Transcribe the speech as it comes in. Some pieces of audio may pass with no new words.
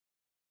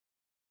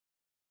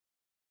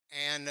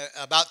And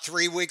about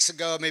 3 weeks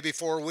ago, maybe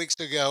 4 weeks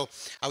ago,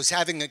 I was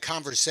having a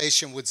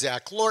conversation with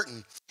Zach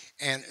Lorton.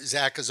 And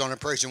Zach is on a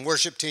praise and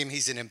worship team.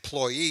 He's an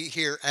employee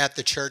here at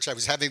the church. I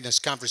was having this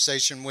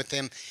conversation with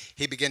him.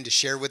 He began to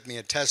share with me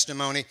a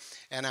testimony.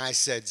 And I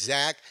said,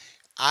 Zach,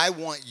 I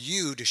want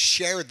you to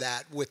share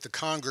that with the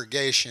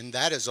congregation.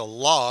 That is a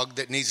log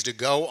that needs to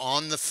go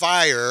on the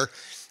fire.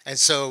 And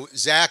so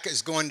Zach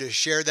is going to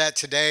share that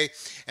today,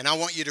 and I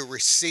want you to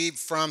receive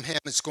from him.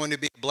 It's going to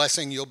be a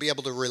blessing. You'll be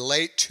able to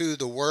relate to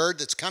the word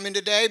that's coming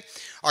today.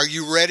 Are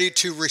you ready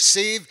to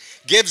receive?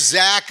 Give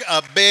Zach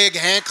a big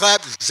hand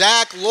clap.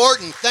 Zach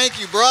Lorton, thank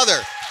you,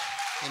 brother.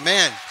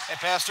 Amen. Hey,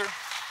 Pastor.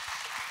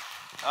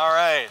 All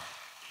right.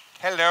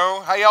 Hello.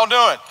 How y'all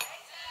doing?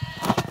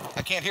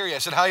 I can't hear you. I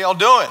said, how y'all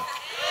doing?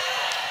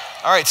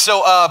 All right.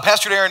 So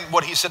Pastor Daren,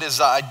 what he said is,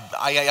 here.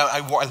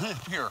 I'm going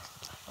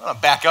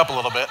to back up a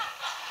little bit.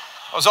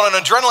 I was on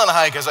an adrenaline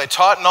high because I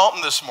taught in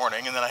Alton this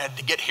morning, and then I had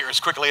to get here as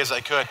quickly as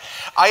I could.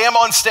 I am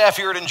on staff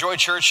here at Enjoy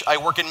Church. I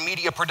work in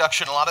media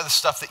production. A lot of the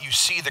stuff that you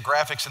see, the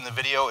graphics in the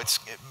video, it's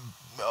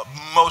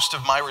most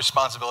of my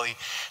responsibility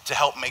to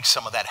help make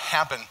some of that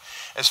happen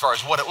as far as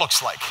what it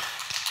looks like.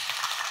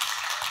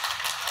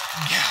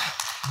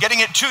 Getting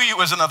it to you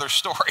is another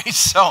story.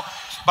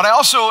 But I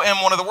also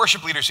am one of the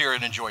worship leaders here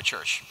at Enjoy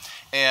Church.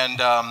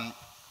 And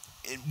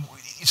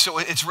so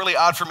it's really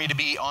odd for me to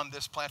be on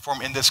this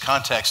platform in this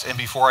context. And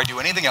before I do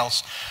anything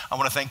else, I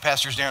want to thank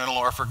Pastors Daren and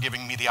Laura for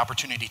giving me the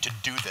opportunity to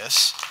do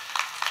this.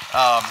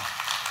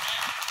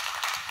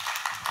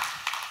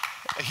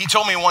 He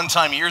told me one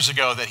time years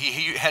ago that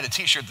he had a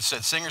t-shirt that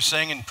said, singers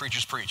sing and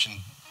preachers preach.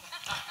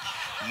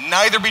 And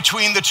neither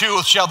between the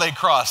two shall they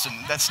cross.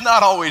 And that's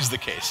not always the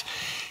case.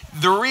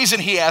 The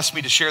reason he asked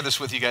me to share this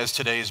with you guys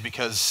today is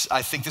because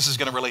I think this is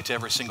going to relate to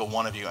every single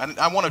one of you. And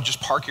I want to just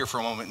park here for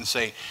a moment and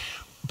say,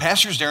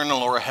 Pastors Daren and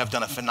Laura have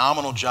done a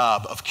phenomenal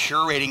job of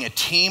curating a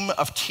team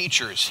of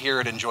teachers here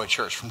at Enjoy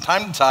Church. From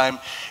time to time,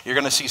 you're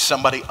going to see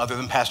somebody other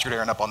than Pastor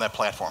Daren up on that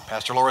platform.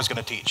 Pastor Laura's going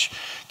to teach.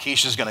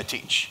 Keisha's going to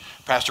teach.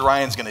 Pastor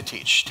Ryan's going to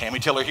teach. Tammy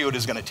Taylor-Hewitt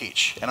is going to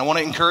teach. And I want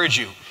to encourage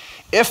you,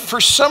 if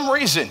for some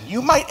reason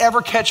you might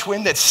ever catch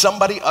wind that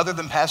somebody other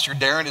than Pastor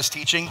Daren is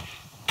teaching,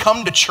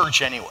 come to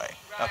church anyway,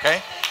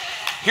 okay?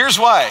 Here's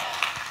why.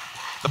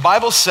 The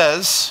Bible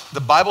says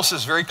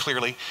very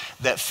clearly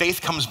that faith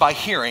comes by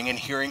hearing and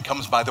hearing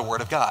comes by the word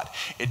of God.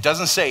 It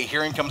doesn't say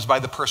hearing comes by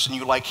the person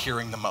you like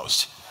hearing the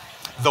most.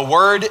 The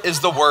word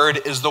is the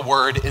word is the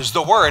word is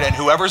the word. And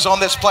whoever's on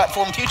this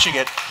platform teaching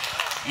it,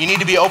 you need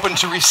to be open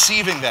to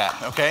receiving that,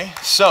 okay?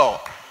 So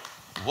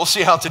we'll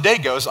see how today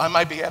goes. I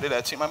might be added to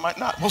that team, I might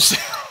not. We'll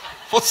see.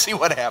 We'll see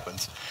what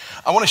happens.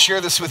 I want to share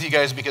this with you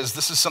guys because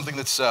this is something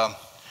that's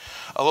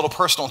a little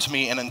personal to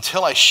me, and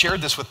until I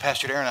shared this with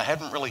Pastor Daren, I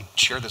hadn't really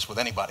shared this with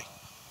anybody.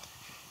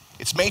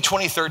 It's May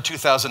 23rd,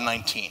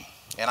 2019,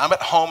 and I'm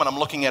at home and I'm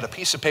looking at a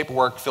piece of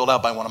paperwork filled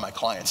out by one of my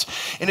clients.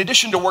 In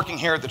addition to working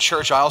here at the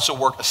church, I also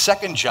work a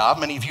second job,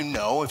 many of you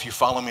know if you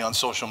follow me on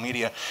social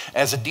media,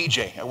 as a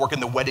DJ. I work in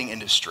the wedding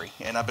industry,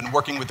 and I've been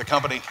working with the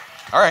company.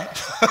 All right,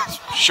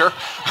 sure.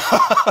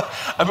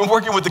 I've been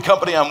working with the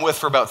company I'm with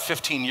for about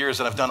 15 years,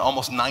 and I've done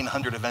almost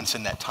 900 events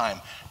in that time,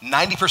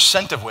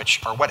 90% of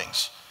which are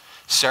weddings.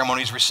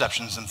 Ceremonies,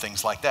 receptions, and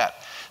things like that.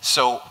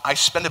 So I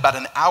spend about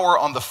an hour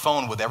on the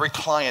phone with every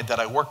client that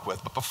I work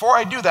with. But before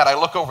I do that, I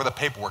look over the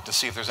paperwork to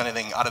see if there's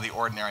anything out of the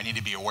ordinary I need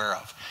to be aware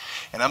of.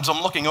 And as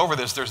I'm looking over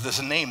this, there's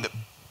this name that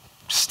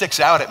sticks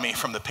out at me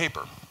from the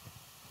paper.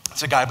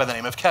 It's a guy by the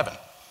name of Kevin.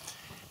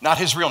 Not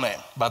his real name,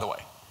 by the way.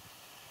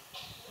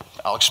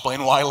 I'll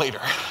explain why later.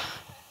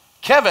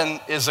 Kevin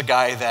is a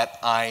guy that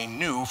I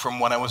knew from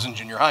when I was in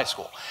junior high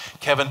school.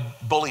 Kevin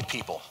bullied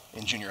people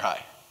in junior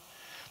high.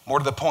 More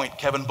to the point,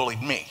 Kevin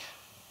bullied me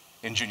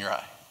in junior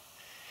high.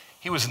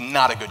 He was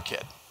not a good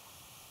kid.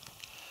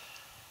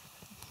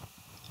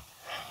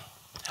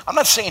 I'm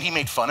not saying he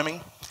made fun of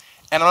me,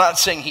 and I'm not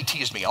saying he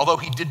teased me, although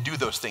he did do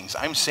those things.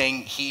 I'm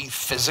saying he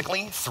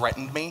physically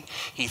threatened me.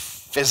 He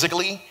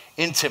physically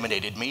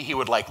intimidated me. He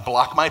would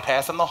block my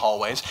path in the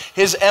hallways.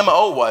 His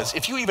MO was,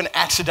 if you even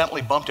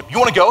accidentally bumped him, you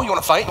want to go? You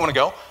want to fight? You want to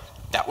go?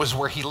 That was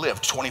where he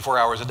lived 24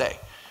 hours a day.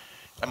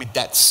 I mean,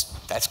 that's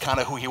kind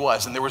of who he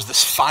was. And there was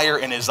this fire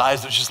in his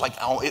eyes that was just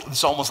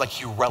it's almost like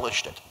he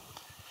relished it.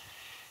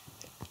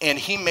 And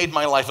he made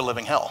my life a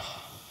living hell.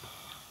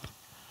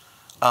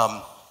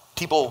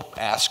 People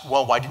ask,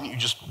 well, why didn't you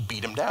just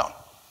beat him down?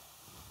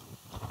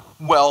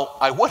 Well,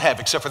 I would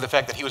have, except for the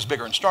fact that he was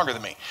bigger and stronger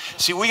than me.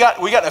 See, we got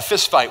in a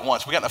fist fight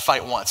once. We got in a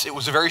fight once. It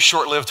was a very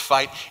short-lived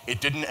fight.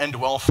 It didn't end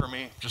well for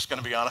me, just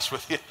going to be honest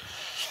with you.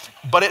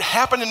 But it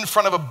happened in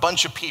front of a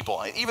bunch of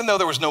people. Even though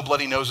there was no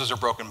bloody noses or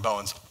broken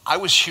bones, I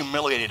was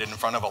humiliated in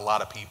front of a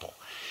lot of people.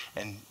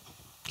 And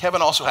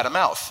Kevin also had a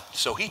mouth.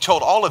 So he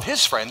told all of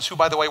his friends, who,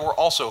 by the way, were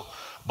also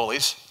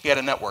bullies. He had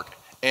a network.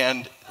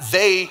 And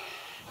they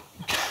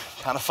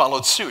kind of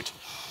followed suit.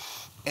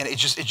 And it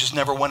just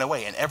never went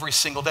away. And every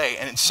single day.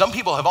 And some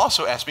people have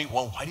also asked me,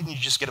 well, why didn't you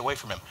just get away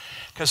from him?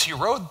 Because he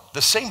rode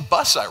the same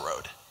bus I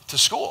rode to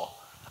school.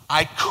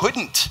 I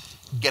couldn't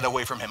get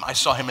away from him. I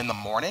saw him in the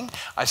morning.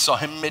 I saw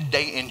him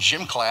midday in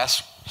gym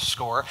class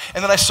score.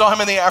 And then I saw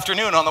him in the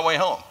afternoon on the way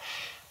home.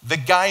 The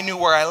guy knew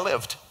where I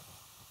lived.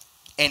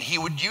 And he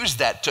would use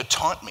that to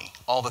taunt me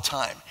all the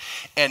time.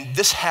 And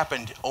this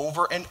happened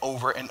over and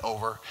over and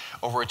over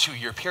a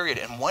 2-year period.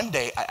 And one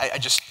day, I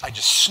just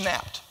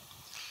snapped.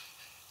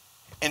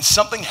 And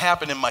something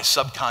happened in my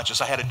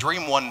subconscious. I had a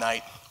dream one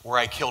night where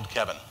I killed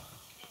Kevin.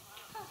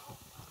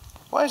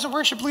 Why is a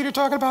worship leader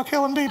talking about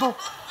killing people?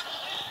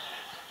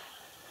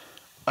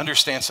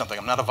 Understand something.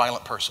 I'm not a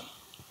violent person.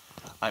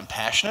 I'm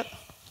passionate.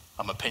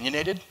 I'm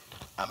opinionated.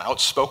 I'm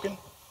outspoken.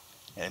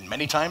 And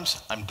many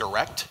times, I'm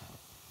direct.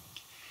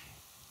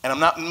 And I'm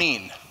not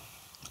mean.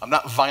 I'm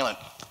not violent.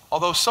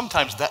 Although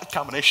sometimes that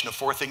combination of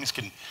 4 things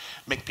can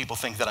make people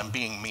think that I'm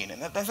being mean.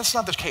 And that's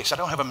not the case. I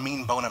don't have a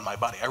mean bone in my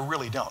body. I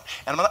really don't.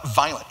 And I'm not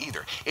violent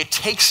either. It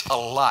takes a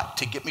lot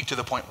to get me to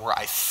the point where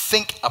I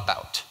think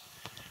about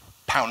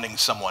pounding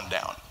someone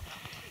down.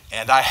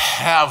 And I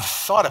have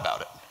thought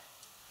about it.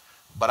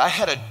 But I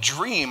had a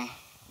dream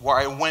where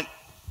I went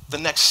the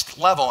next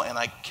level and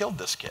I killed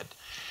this kid.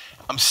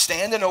 I'm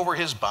standing over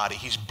his body.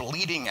 He's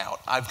bleeding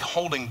out. I'm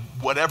holding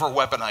whatever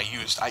weapon I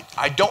used.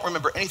 I don't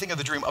remember anything of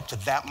the dream up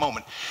to that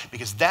moment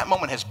because that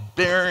moment has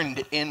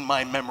burned in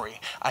my memory.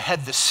 I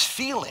had this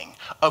feeling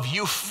of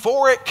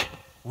euphoric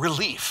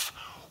relief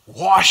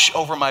wash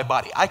over my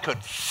body. I could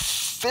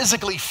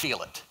physically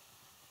feel it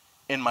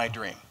in my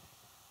dream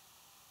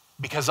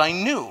because I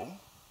knew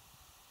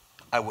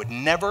I would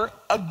never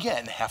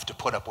again have to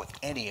put up with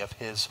any of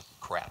his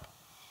crap.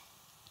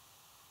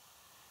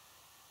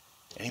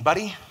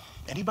 Anybody?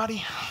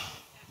 Anybody?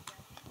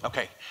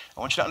 Okay, I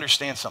want you to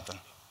understand something.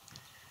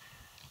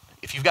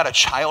 If you've got a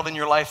child in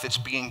your life that's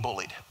being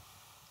bullied,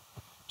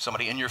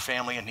 somebody in your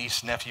family, a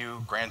niece,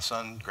 nephew,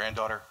 grandson,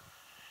 granddaughter,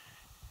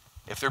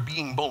 if they're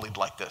being bullied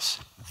like this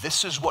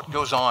is what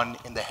goes on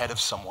in the head of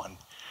someone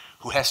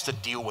who has to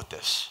deal with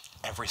this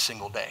every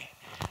single day.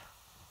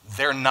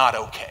 They're not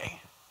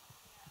okay.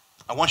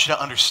 I want you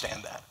to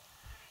understand that.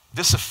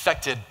 This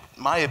affected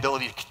my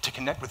ability to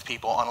connect with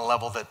people on a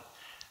level that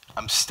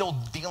I'm still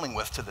dealing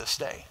with to this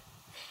day.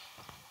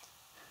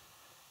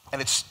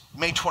 And it's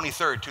May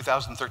 23rd,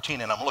 2013,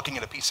 and I'm looking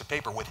at a piece of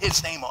paper with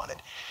his name on it.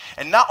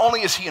 And not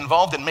only is he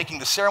involved in making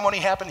the ceremony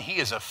happen,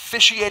 he is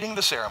officiating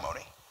the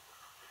ceremony.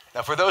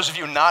 Now, for those of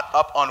you not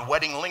up on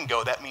wedding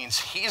lingo, that means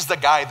he's the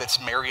guy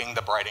that's marrying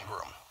the bride and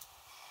groom.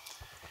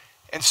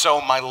 And so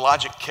my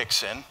logic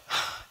kicks in.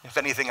 If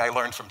anything I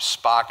learned from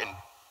Spock and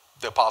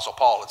the Apostle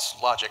Paul, it's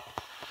logic.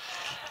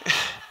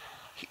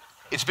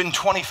 It's been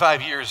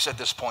 25 years at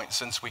this point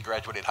since we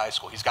graduated high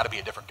school. He's got to be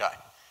a different guy.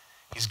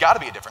 He's got to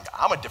be a different guy.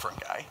 I'm a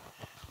different guy.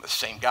 I'm the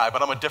same guy,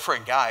 but I'm a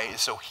different guy,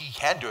 so he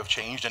had to have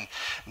changed, and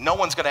no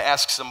one's going to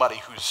ask somebody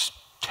who's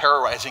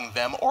terrorizing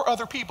them or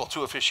other people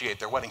to officiate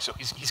their wedding, so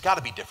he's got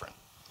to be different.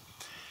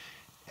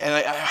 And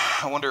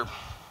I wonder,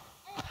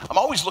 I'm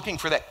always looking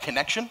for that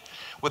connection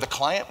with a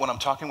client when I'm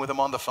talking with them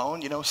on the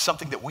phone,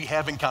 something that we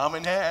have in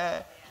common.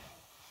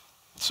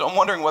 So I'm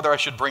wondering whether I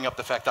should bring up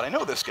the fact that I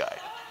know this guy.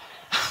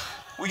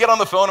 We get on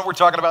the phone and we're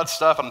talking about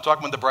stuff, and I'm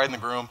talking with the bride and the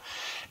groom,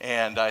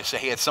 and I say,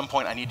 hey, at some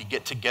point I need to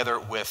get together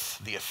with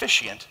the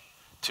officiant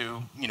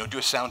to, do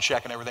a sound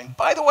check and everything.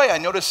 By the way, I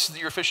noticed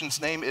your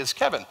officiant's name is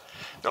Kevin.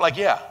 They're like,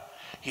 yeah,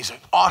 he's an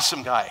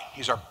awesome guy.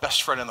 He's our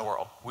best friend in the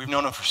world. We've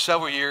known him for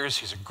several years.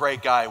 He's a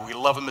great guy. We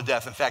love him to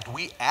death. In fact,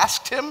 we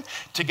asked him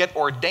to get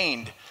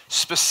ordained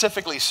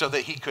specifically so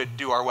that he could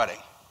do our wedding.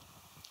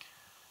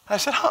 And I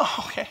said,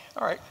 oh, okay,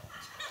 all right.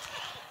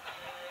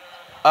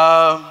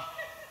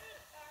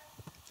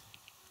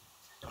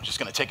 I'm just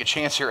going to take a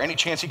chance here. Any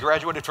chance he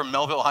graduated from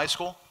Melville High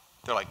School?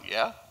 They're like,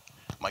 yeah.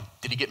 I'm like,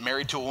 did he get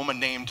married to a woman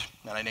named,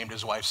 and I named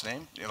his wife's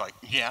name? They're like,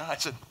 yeah. I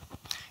said,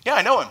 yeah,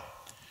 I know him.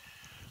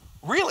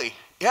 Really?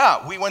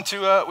 Yeah, we went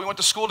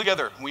to school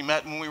together. We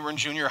met when we were in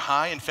junior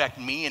high. In fact,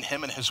 me and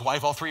him and his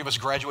wife, all 3 of us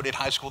graduated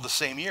high school the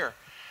same year.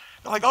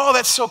 They're like, oh,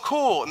 that's so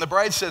cool. And the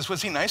bride says,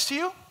 was he nice to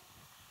you?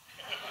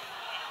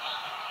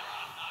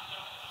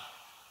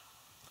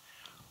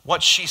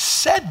 What she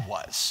said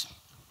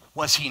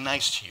was he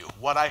nice to you?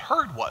 What I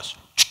heard was,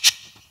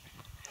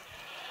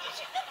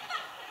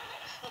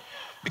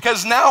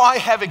 because now I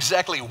have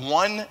exactly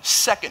 1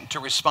 second to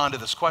respond to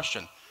this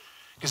question.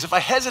 Because if I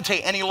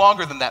hesitate any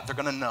longer than that, they're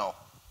going to know.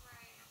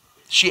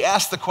 She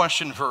asked the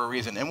question for a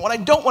reason. And what I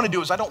don't want to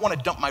do is I don't want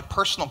to dump my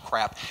personal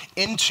crap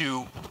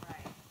into,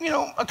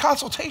 a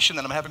consultation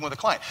that I'm having with a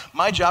client.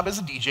 My job as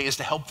a DJ is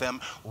to help them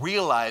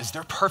realize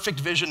their perfect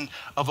vision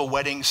of a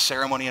wedding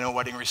ceremony and a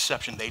wedding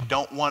reception. They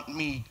don't want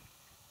me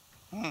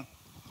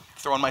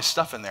throwing my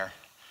stuff in there.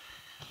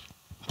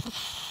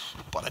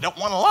 But I don't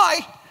want to lie.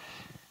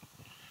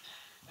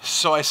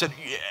 So I said,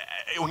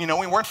 yeah,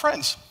 we weren't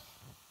friends.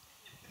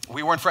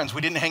 We weren't friends.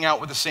 We didn't hang out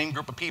with the same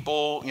group of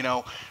people.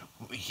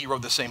 He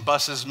rode the same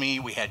bus as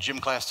me. We had gym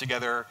class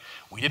together.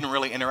 We didn't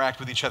really interact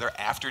with each other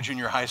after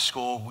junior high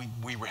school.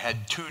 We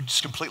had 2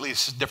 completely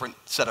different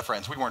set of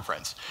friends. We weren't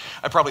friends.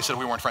 I probably said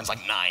we weren't friends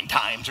like 9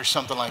 times or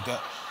something like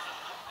that.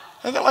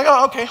 And they're like,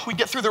 oh, okay. We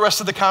get through the rest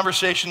of the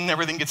conversation.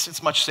 Everything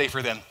it's much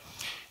safer then.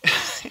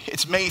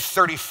 It's May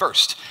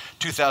 31st,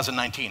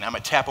 2019. I'm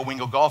at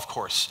Tapawingo Golf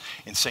Course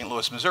in St.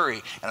 Louis,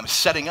 Missouri, and I'm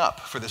setting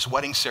up for this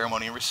wedding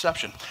ceremony and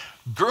reception.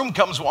 Groom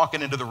comes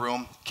walking into the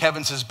room.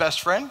 Kevin's his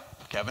best friend.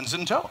 Kevin's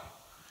in tow.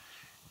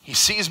 He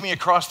sees me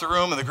across the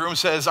room, and the groom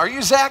says, "Are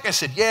you Zach?" I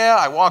said, "Yeah."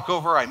 I walk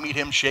over, I meet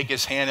him, shake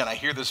his hand, and I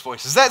hear this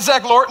voice. "Is that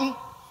Zach Lorton?"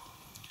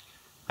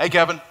 "Hey,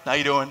 Kevin, how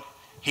you doing?"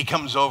 He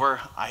comes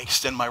over. I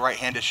extend my right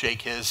hand to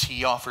shake his.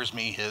 He offers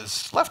me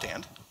his left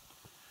hand.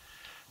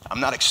 I'm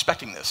not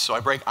expecting this, so I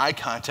break eye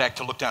contact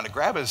to look down to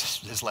grab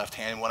his left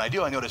hand. When I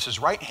do, I notice his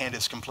right hand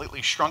is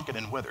completely shrunken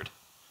and withered.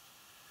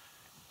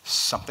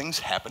 Something's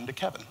happened to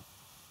Kevin.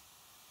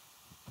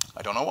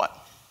 I don't know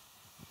what.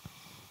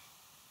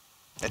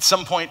 At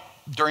some point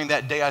during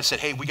that day, I said,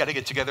 "Hey, we got to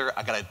get together.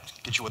 I got to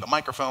get you with a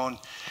microphone,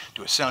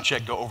 do a sound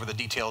check, go over the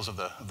details of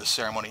the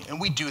ceremony."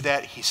 And we do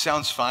that. He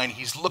sounds fine.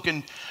 He's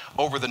looking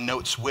over the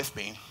notes with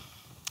me.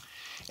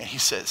 And he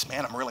says,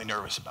 "Man, I'm really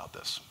nervous about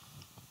this."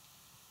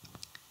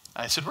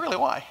 I said, "Really,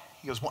 why?"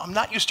 He goes, "Well, I'm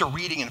not used to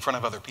reading in front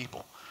of other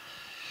people."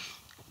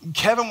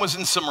 Kevin was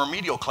in some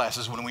remedial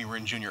classes when we were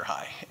in junior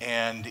high,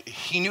 and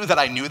he knew that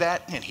I knew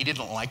that, and he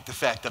didn't like the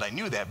fact that I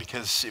knew that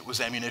because it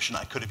was ammunition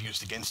I could have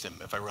used against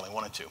him if I really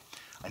wanted to.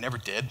 I never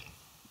did,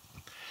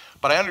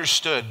 but I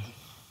understood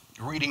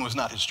reading was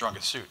not his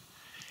strongest suit.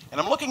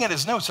 And I'm looking at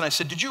his notes, and I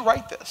said, "Did you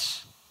write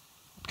this?"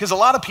 Because a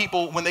lot of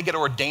people, when they get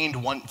ordained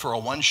for a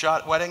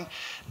one-shot wedding,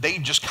 they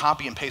just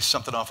copy and paste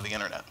something off of the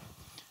internet.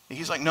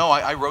 He's like, "No,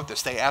 I wrote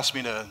this. They asked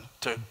me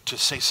to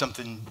say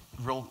something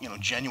real,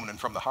 genuine and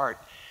from the heart."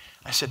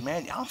 I said,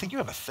 "Man, I don't think you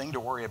have a thing to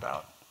worry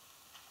about."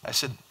 I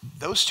said,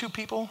 "Those two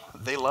people,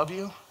 they love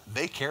you.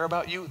 They care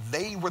about you.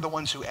 They were the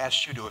ones who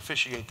asked you to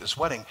officiate this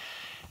wedding.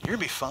 You're going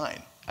to be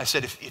fine." I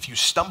said, if you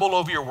stumble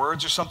over your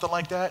words or something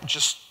like that,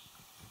 just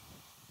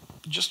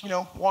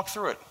walk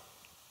through it.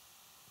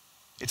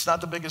 It's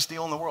not the biggest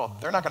deal in the world.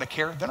 They're not going to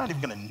care. They're not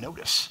even going to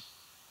notice.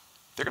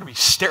 They're going to be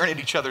staring at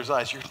each other's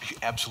eyes. You're going to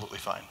be absolutely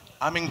fine.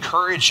 I'm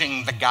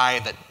encouraging the guy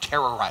that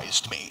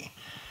terrorized me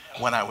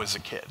when I was a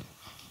kid.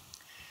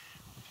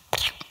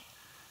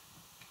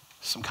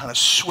 Some kind of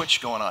switch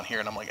going on here.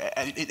 And I'm like,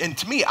 and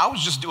to me, I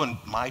was just doing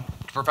my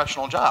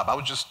professional job. I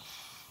was just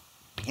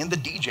being the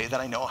DJ that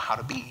I know how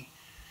to be.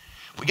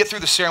 We get through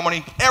the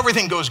ceremony.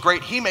 Everything goes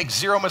great. He makes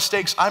 0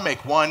 mistakes. I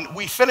make 1.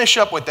 We finish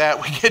up with that.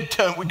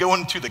 We go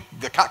into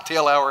the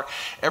cocktail hour.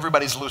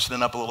 Everybody's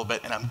loosening up a little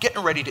bit. And I'm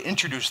getting ready to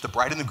introduce the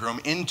bride and the groom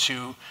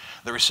into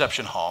the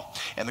reception hall.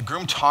 And the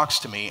groom talks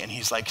to me, and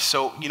he's like,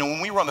 "So, when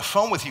we were on the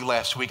phone with you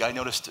last week, I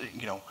noticed,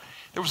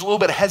 there was a little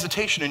bit of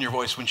hesitation in your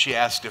voice when she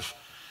asked if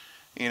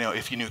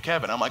you knew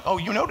Kevin." I'm like, "Oh,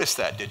 you noticed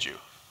that, did you?"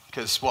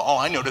 Because, well, all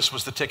I noticed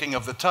was the ticking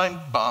of the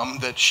time bomb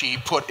that she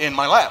put in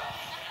my lap.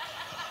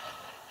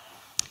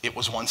 It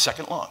was 1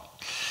 second long.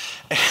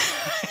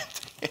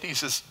 And he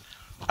says,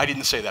 "I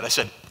didn't say that." I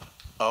said,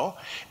 "Oh?"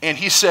 And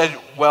he said,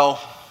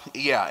 "Well,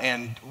 yeah,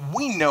 and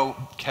we know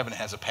Kevin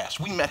has a past.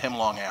 We met him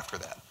long after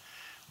that.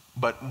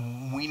 But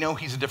we know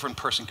he's a different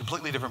person,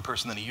 completely different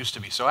person than he used to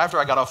be. So after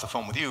I got off the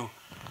phone with you,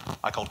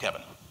 I called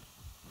Kevin."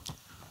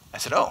 I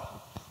said, "Oh,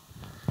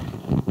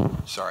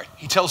 sorry."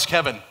 He tells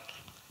Kevin,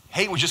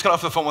 "Hey, we just got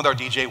off the phone with our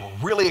DJ.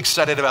 We're really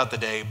excited about the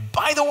day.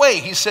 By the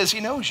way," he says, "he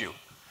knows you."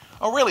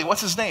 "Oh, really?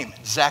 What's his name?"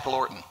 "Zach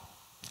Lorton."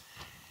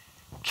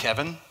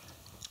 Kevin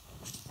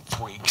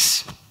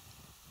freaks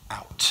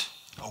out.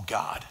 "Oh,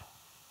 God.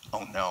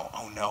 Oh,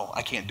 no.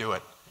 I can't do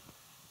it.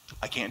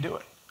 I can't do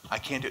it. I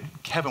can't do it."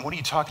 "Kevin, what are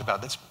you talking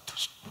about? That's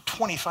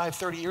 25,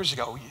 30 years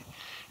ago.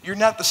 You're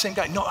not the same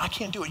guy." "No, I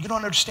can't do it. You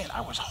don't understand. I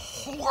was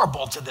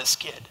horrible to this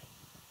kid."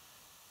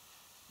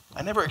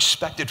 I never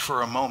expected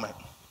for a moment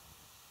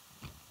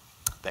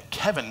that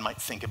Kevin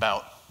might think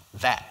about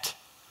that.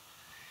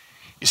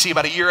 You see,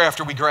 about a year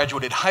after we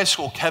graduated high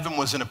school, Kevin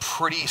was in a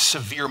pretty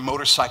severe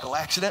motorcycle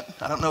accident.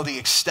 I don't know the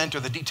extent or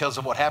the details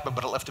of what happened,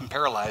 but it left him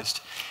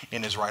paralyzed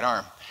in his right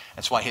arm.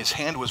 That's why his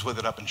hand was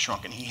withered up and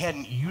shrunken. He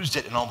hadn't used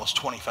it in almost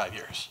 25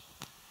 years.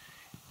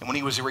 And when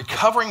he was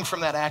recovering from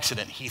that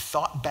accident, he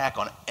thought back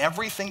on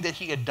everything that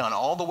he had done,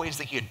 all the ways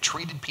that he had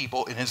treated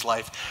people in his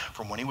life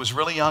from when he was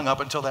really young up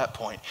until that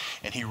point.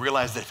 And he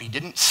realized that if he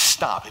didn't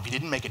stop, if he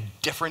didn't make a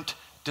different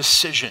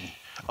decision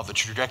of the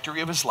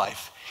trajectory of his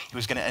life, he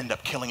was going to end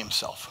up killing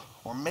himself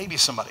or maybe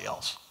somebody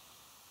else.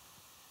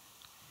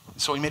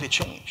 And so he made a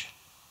change.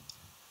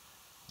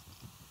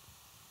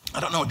 I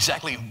don't know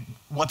exactly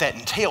what that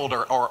entailed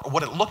or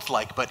what it looked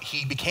like, but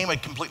he became a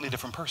completely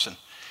different person.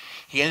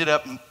 He ended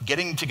up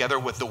getting together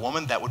with the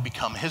woman that would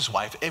become his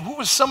wife, who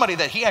was somebody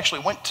that he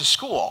actually went to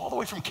school all the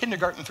way from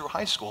kindergarten through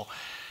high school,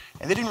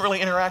 and they didn't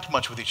really interact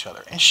much with each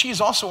other. And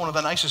she's also one of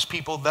the nicest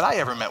people that I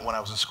ever met when I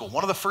was in school.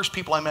 One of the first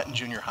people I met in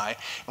junior high,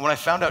 and when I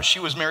found out she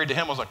was married to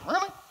him, I was like,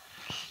 "Really?"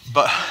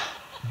 But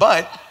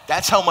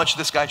that's how much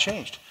this guy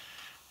changed.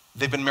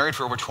 They've been married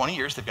for over 20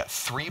 years. They've got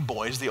 3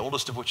 boys, the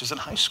oldest of which is in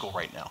high school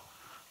right now.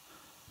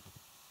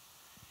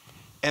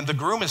 And the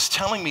groom is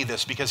telling me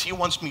this because he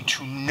wants me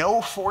to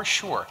know for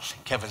sure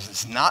Kevin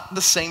is not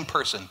the same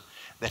person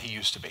that he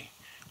used to be,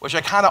 which I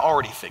kind of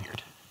already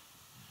figured.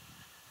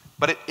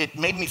 But it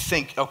made me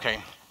think,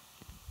 okay,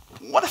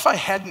 What if I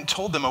hadn't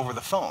told them over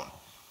the phone?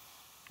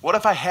 What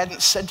if I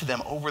hadn't said to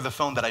them over the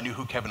phone that I knew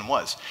who Kevin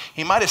was?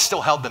 He might have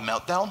still held the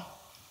meltdown,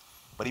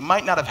 but he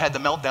might not have had the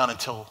meltdown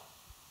until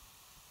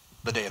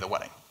the day of the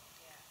wedding,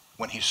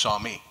 when he saw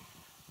me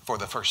for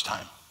the first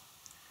time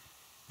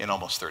in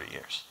almost 30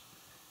 years.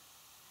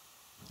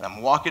 And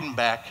I'm walking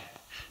back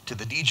to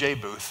the DJ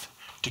booth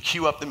to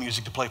cue up the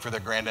music to play for their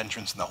grand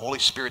entrance, and the Holy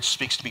Spirit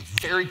speaks to me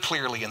very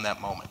clearly in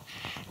that moment.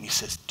 And he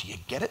says, do you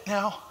get it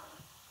now?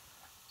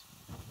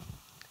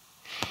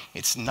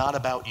 It's not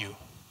about you.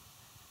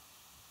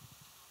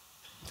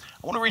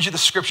 I want to read you the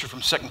scripture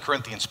from 2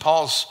 Corinthians.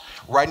 Paul's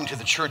writing to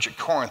the church at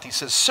Corinth. He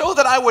says, so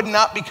that I would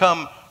not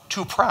become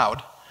too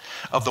proud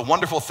of the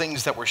wonderful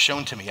things that were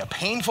shown to me, a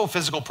painful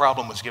physical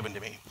problem was given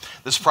to me.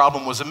 This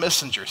problem was a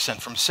messenger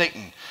sent from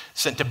Satan,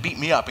 sent to beat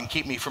me up and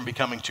keep me from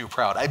becoming too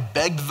proud. I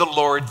begged the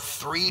Lord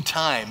 3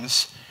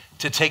 times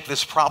to take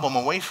this problem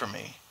away from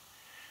me.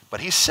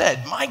 But he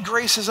said, my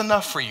grace is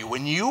enough for you.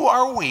 When you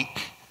are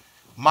weak,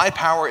 my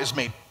power is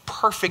made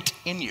perfect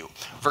in you.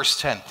 Verse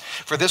 10,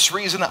 for this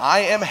reason I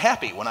am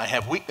happy when I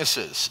have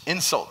weaknesses,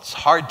 insults,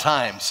 hard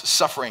times,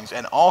 sufferings,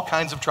 and all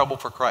kinds of trouble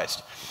for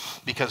Christ.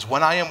 Because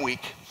when I am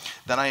weak,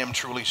 then I am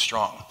truly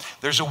strong.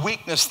 There's a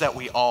weakness that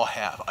we all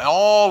have.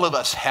 All of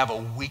us have a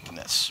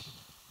weakness.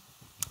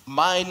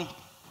 Mine,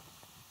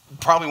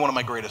 probably one of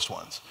my greatest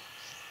ones.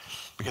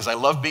 Because I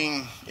love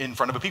being in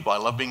front of people. I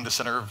love being the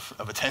center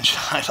of attention.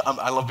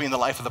 I love being the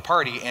life of the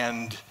party,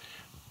 and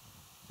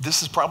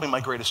this is probably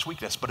my greatest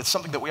weakness, but it's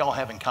something that we all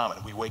have in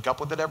common. We wake up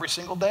with it every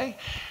single day.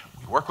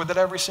 We work with it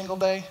every single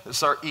day. This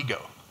is our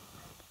ego.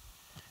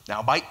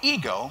 Now, by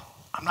ego,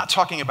 I'm not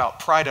talking about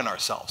pride in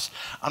ourselves.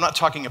 I'm not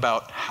talking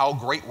about how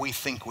great we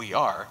think we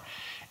are.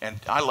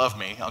 And I love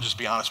me, I'll just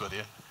be honest with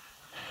you.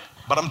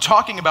 But I'm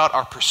talking about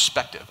our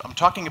perspective. I'm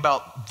talking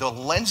about the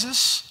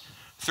lenses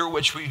through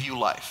which we view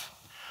life.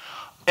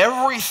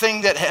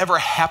 Everything that ever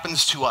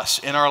happens to us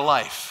in our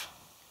life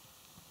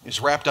is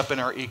wrapped up in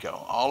our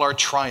ego. All our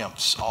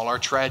triumphs, all our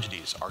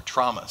tragedies, our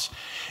traumas,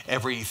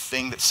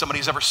 everything that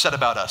somebody's ever said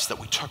about us that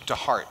we took to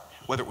heart,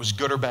 whether it was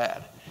good or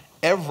bad,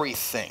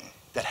 everything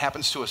that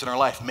happens to us in our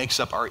life makes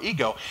up our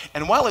ego.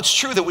 And while it's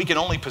true that we can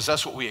only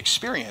possess what we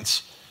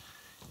experience,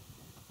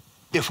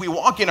 if we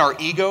walk in our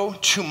ego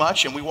too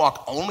much and we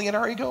walk only in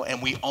our ego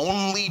and we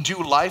only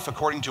do life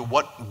according to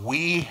what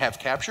we have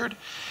captured,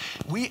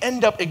 we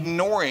end up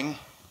ignoring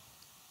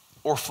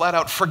or flat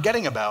out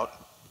forgetting about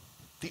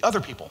the other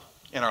people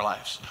in our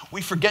lives.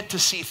 We forget to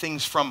see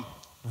things from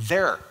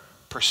their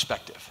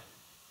perspective.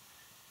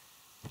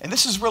 And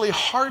this is really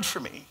hard for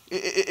me.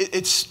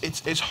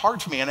 It's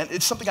hard for me, and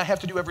it's something I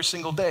have to do every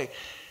single day.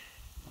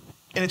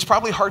 And it's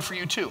probably hard for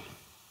you too.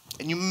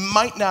 And you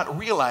might not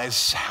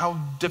realize how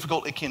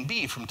difficult it can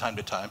be from time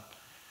to time.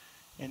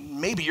 And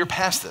maybe you're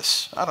past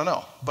this, I don't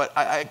know. But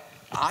I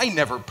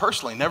never,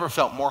 personally, never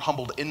felt more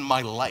humbled in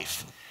my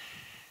life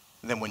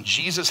than when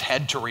Jesus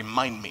had to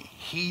remind me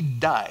he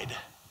died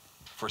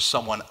for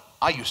someone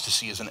I used to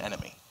see as an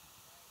enemy.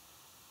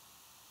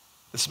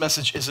 This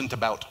message isn't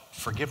about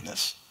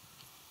forgiveness.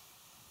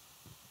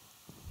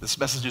 This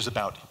message is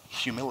about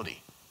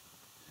humility.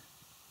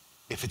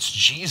 If it's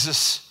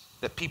Jesus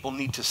that people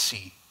need to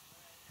see,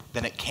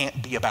 then it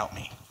can't be about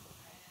me.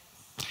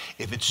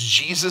 If it's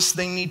Jesus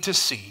they need to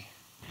see,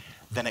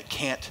 then it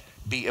can't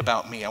be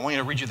about me. I want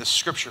you to read you the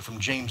scripture from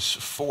James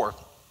 4.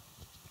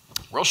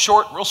 Real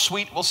short, real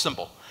sweet, real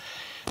simple.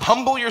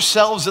 Humble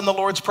yourselves in the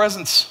Lord's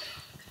presence,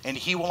 and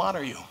he will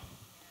honor you.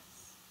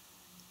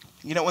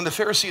 You know, when the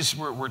Pharisees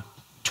were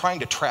trying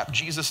to trap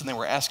Jesus and they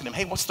were asking him,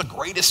 hey, what's the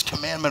greatest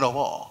commandment of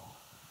all?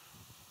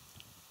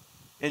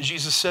 And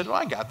Jesus said, well,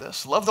 I got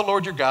this. Love the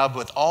Lord your God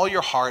with all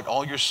your heart,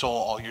 all your soul,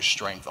 all your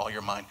strength, all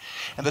your mind.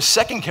 And the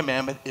second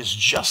commandment is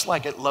just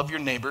like it. Love your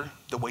neighbor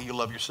the way you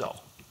love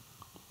yourself.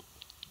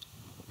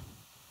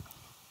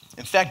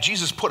 In fact,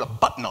 Jesus put a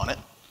button on it.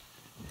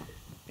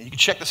 And you can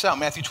check this out,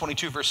 Matthew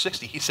 22, verse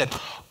 60. He said,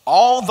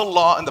 all the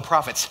law and the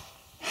prophets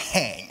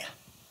hang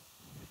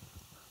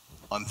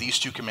on these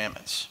 2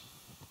 commandments.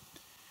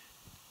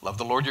 Love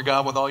the Lord your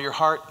God with all your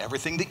heart,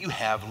 everything that you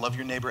have, love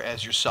your neighbor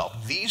as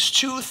yourself. These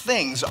 2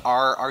 things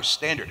are our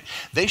standard.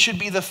 They should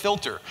be the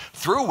filter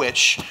through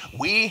which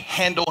we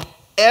handle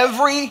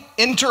every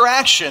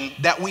interaction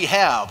that we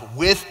have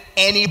with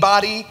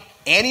anybody,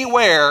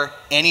 anywhere,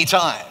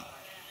 anytime.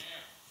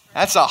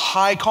 That's a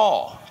high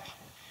call.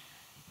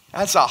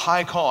 That's a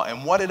high call.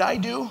 And what did I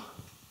do?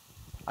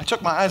 I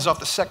took my eyes off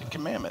the second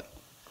commandment.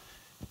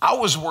 I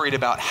was worried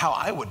about how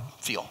I would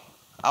feel.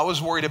 I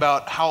was worried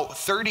about how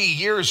 30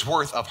 years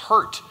worth of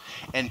hurt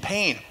and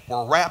pain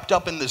were wrapped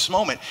up in this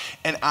moment.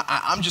 And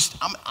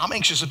I'm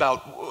anxious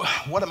about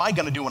what am I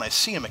going to do when I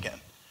see him again?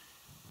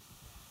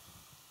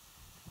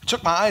 I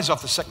took my eyes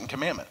off the second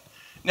commandment.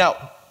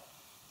 Now,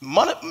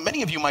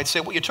 many of you might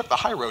say, well, you took the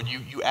high road.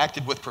 You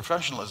acted with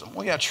professionalism.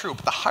 Well, yeah, true,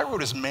 but the high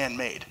road is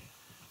man-made.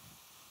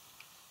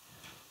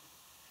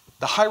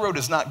 The high road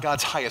is not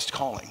God's highest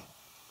calling.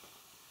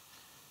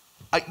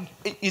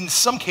 In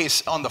some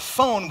case, on the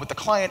phone with the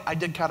client, I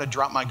did kind of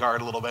drop my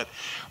guard a little bit,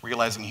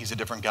 realizing he's a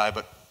different guy,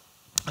 but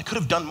I could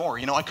have done more.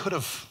 I could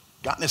have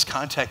gotten his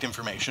contact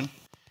information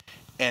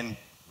and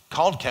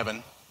called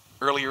Kevin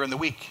earlier in the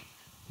week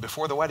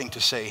before the wedding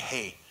to say,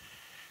 hey,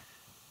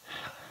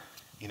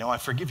 I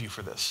forgive you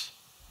for this.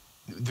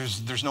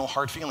 There's no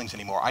hard feelings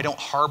anymore. I don't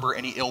harbor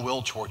any ill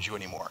will towards you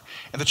anymore.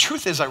 And the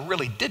truth is, I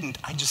really didn't.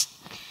 I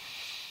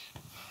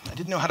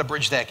didn't know how to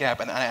bridge that gap,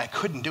 and I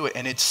couldn't do it.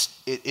 And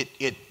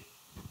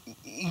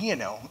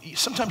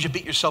sometimes you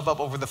beat yourself up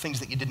over the things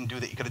that you didn't do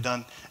that you could have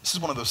done. This is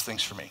one of those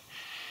things for me.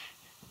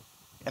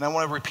 And I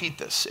want to repeat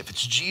this. If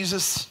it's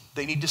Jesus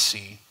they need to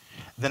see,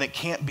 then it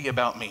can't be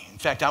about me. In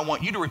fact, I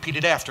want you to repeat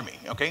it after me,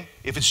 okay?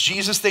 If it's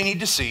Jesus they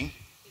need to see,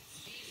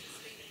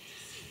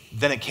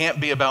 then it can't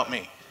be about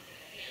me.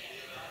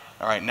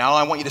 All right, now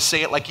I want you to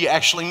say it like you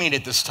actually mean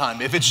it this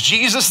time. If it's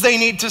Jesus they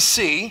need to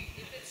see,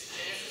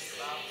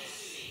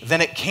 then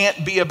it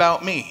can't be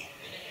about me.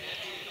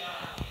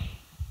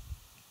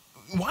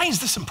 Why is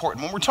this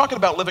important? When we're talking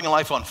about living a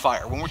life on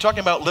fire, when we're talking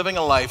about living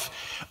a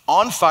life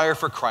on fire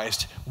for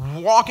Christ,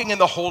 walking in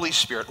the Holy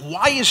Spirit,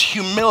 why is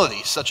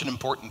humility such an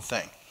important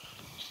thing?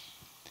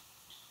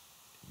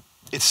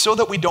 It's so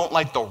that we don't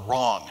light the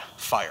wrong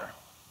fire.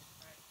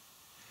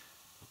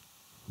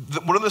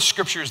 One of the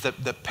scriptures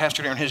that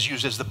Pastor Daren has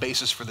used as the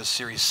basis for this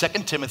series,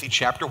 2 Timothy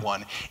chapter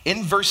 1,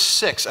 in verse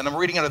 6, and I'm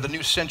reading out of the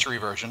New Century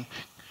Version,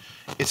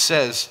 it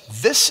says,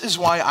 "This is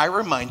why I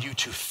remind you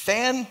to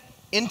fan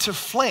into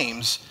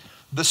flames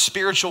the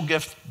spiritual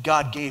gift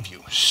God gave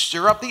you.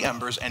 Stir up the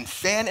embers and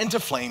fan into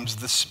flames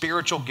the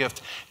spiritual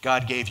gift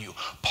God gave you."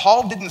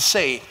 Paul didn't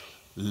say,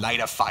 light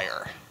a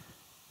fire.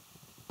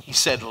 He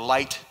said,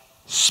 light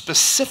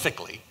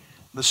specifically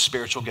the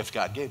spiritual gift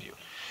God gave you.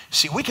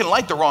 See, we can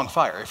light the wrong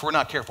fire if we're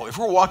not careful. If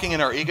we're walking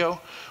in our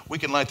ego, we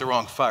can light the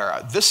wrong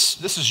fire. This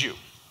is you.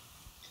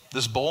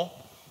 This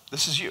bowl,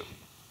 this is you.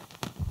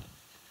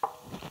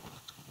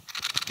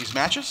 These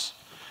matches,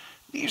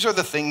 these are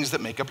the things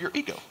that make up your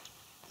ego.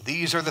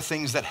 These are the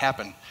things that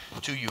happen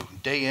to you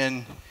day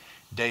in,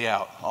 day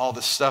out. All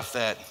the stuff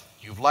that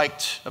you've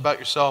liked about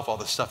yourself, all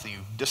the stuff that you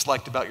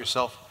disliked about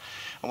yourself.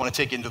 I want to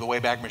take you into the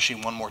Wayback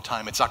Machine one more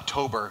time. It's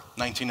October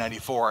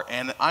 1994,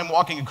 and I'm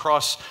walking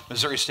across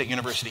Missouri State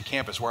University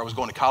campus where I was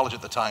going to college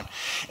at the time.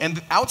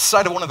 And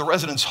outside of one of the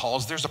residence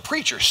halls, there's a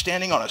preacher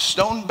standing on a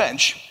stone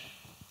bench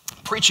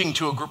preaching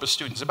to a group of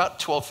students, about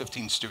 12,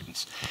 15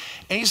 students.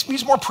 And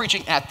he's more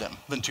preaching at them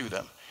than to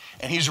them.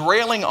 And he's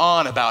railing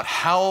on about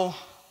how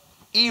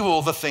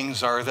evil the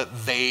things are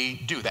that they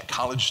do, that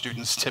college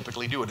students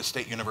typically do at a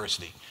state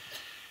university.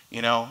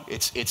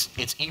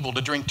 It's evil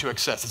to drink to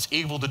excess. It's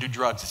evil to do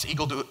drugs. It's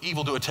evil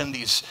to attend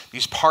these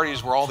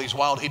parties where all these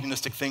wild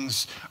hedonistic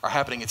things are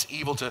happening. It's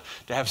evil to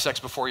have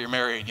sex before you're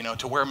married,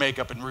 to wear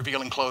makeup and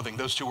revealing clothing.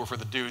 Those two were for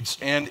the dudes.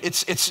 And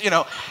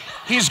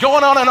he's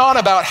going on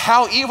about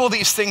how evil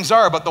these things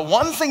are. But the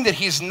one thing that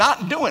he's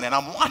not doing, and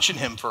I'm watching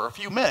him for a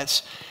few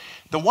minutes,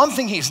 the one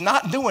thing he's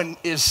not doing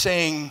is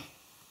saying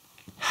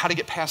how to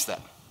get past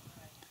that.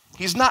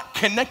 He's not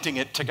connecting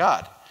it to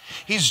God.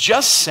 He's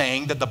just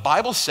saying that the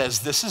Bible says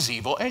this is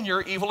evil and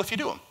you're evil if you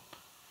do them.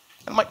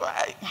 And I'm like,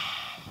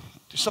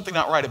 there's something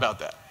not right about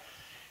that.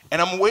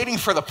 And I'm waiting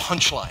for the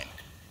punchline.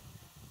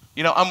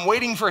 I'm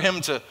waiting for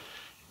him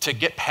to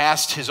get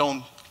past his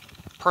own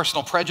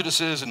personal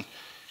prejudices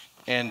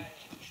and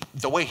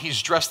the way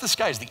he's dressed. This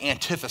guy is the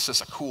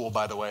antithesis of cool,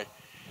 by the way.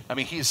 I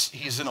mean,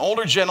 he's an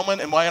older gentleman,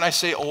 and when I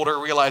say older,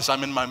 realize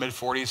I'm in my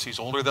mid-40s. He's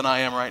older than I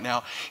am right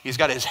now. He's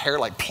got his hair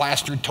like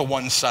plastered to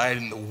one side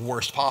in the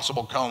worst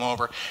possible comb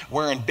over,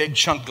 wearing big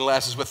chunk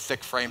glasses with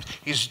thick frames.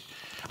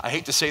 I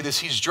hate to say this,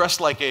 he's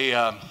dressed like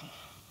a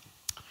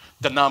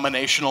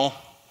denominational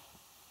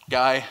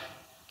guy,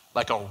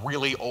 like a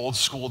really old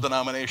school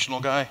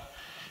denominational guy.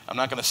 I'm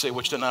not going to say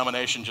which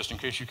denomination, just in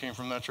case you came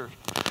from that church.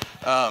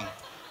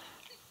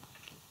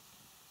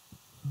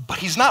 But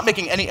he's not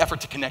making any effort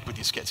to connect with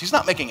these kids. He's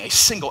not making a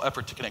single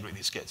effort to connect with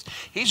these kids.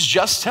 He's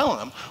just telling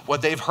them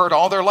what they've heard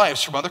all their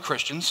lives from other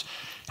Christians,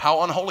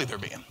 how unholy they're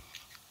being.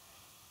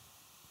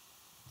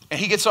 And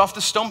he gets off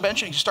the stone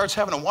bench and he starts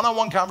having a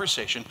one-on-one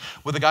conversation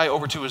with a guy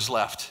over to his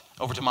left,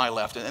 over to my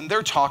left. And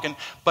they're talking,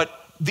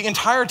 but the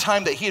entire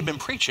time that he had been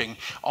preaching,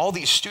 all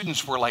these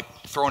students were like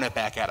throwing it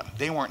back at him.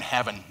 They weren't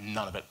having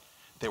none of it.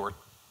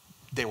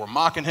 They were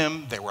mocking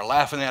him. They were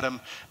laughing at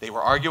him. They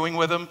were arguing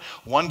with him.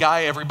 One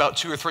guy, every about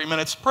 2 or 3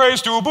 minutes,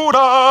 praise to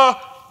Buddha,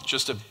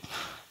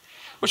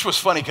 which was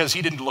funny because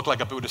he didn't look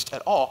like a Buddhist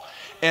at all.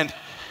 And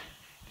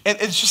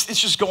it's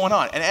just going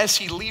on. And as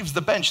he leaves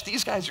the bench,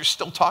 these guys are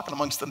still talking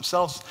amongst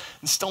themselves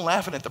and still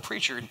laughing at the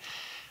preacher. And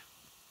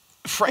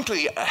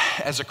frankly,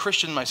 as a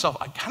Christian myself,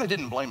 I kind of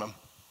didn't blame him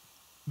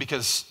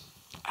because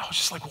I was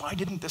just like, why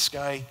didn't this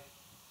guy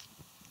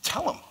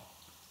tell him?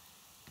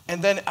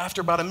 And then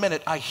after about a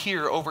minute, I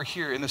hear over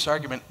here in this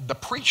argument, the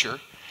preacher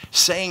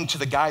saying to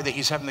the guy that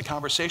he's having the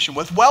conversation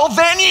with, well,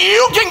 then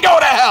you can go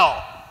to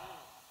hell.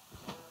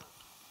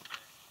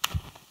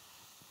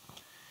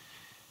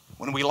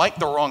 When we light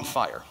the wrong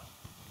fire,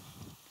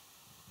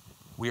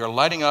 we are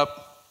lighting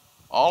up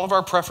all of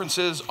our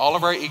preferences, all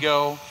of our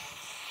ego.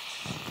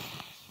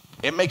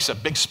 It makes a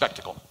big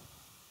spectacle.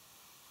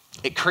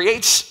 it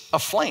creates a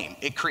flame.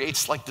 It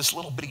creates like this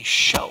little bitty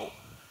show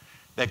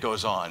that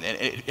goes on, and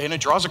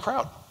it draws a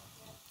crowd,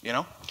 you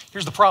know?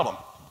 Here's the problem.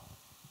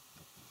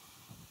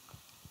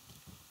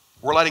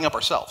 We're lighting up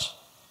ourselves.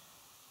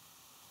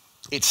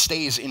 It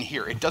stays in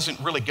here. It doesn't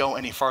really go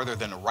any farther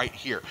than right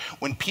here.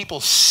 When people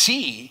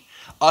see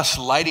us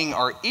lighting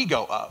our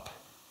ego up,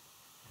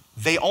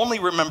 they only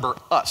remember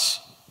us.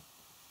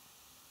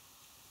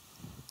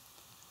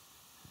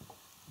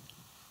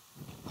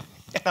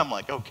 And I'm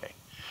like, okay.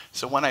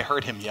 So when I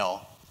heard him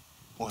yell,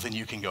 well, then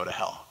you can go to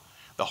hell,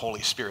 the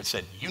Holy Spirit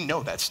said, you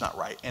know that's not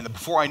right. And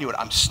before I knew it,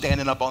 I'm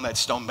standing up on that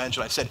stone bench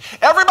and I said,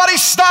 everybody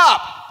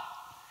stop!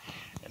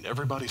 And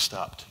everybody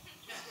stopped.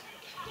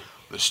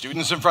 The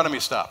students in front of me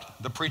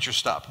stopped. The preacher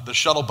stopped. The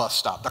shuttle bus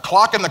stopped. The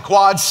clock in the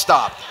quad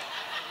stopped.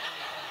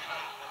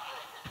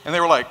 And they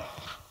were like,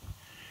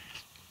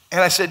 and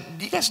I said,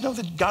 do you guys know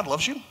that God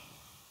loves you?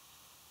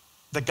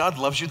 That God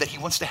loves you, that he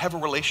wants to have a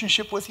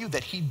relationship with you,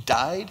 that he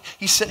died.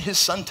 He sent his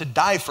son to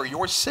die for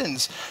your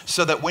sins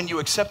so that when you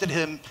accepted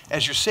him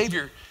as your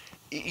Savior,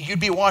 you'd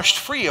be washed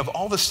free of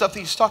all the stuff that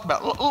he's talked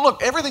about.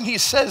 Look, everything he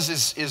says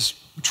is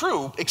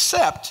true,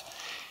 except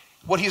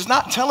what he's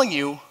not telling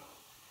you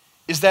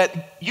is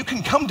that you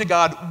can come to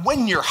God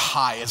when you're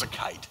high as a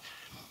kite,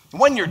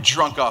 when you're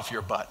drunk off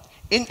your butt.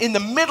 In the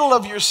middle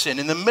of your sin,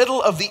 in the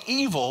middle of the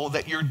evil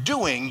that you're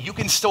doing, you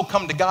can still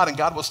come to God and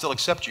God will still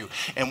accept you.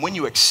 And when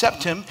you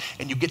accept him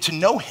and you get to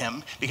know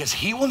him, because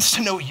he wants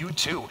to know you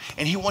too,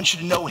 and he wants you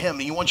to know him,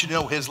 and he wants you to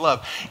know his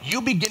love,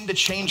 you begin to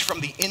change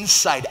from the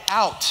inside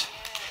out.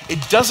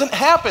 It doesn't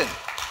happen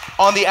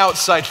on the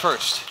outside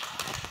first.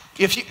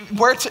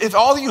 If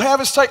all you have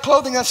is tight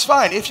clothing, that's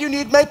fine. If you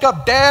need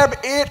makeup, dab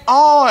it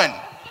on,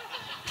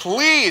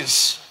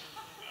 please.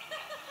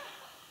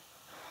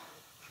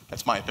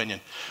 That's my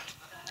opinion.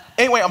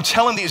 Anyway, I'm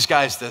telling these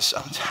guys this.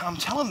 I'm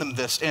telling them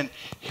this. And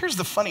here's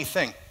the funny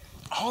thing.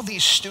 All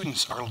these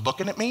students are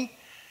looking at me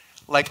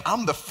like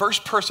I'm the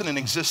first person in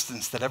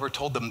existence that ever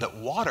told them that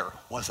water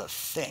was a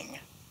thing.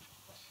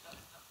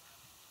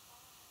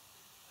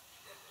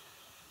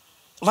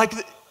 Like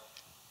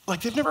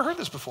they've never heard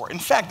this before. In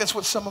fact, that's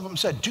what some of them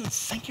said. Dude,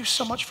 thank you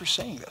so much for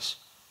saying this.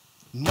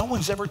 No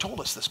one's ever told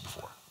us this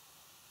before.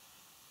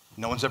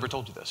 No one's ever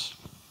told you this.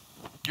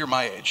 You're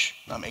my age.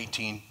 I'm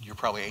 18. You're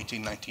probably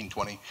 18, 19,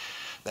 20.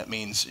 That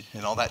means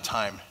in all that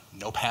time,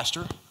 no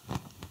pastor,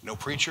 no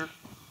preacher,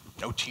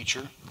 no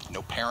teacher,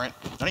 no parent,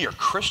 none of your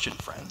Christian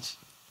friends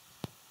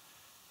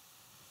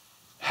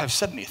have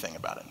said anything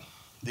about it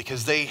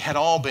because they had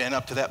all been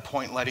up to that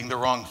point lighting the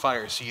wrong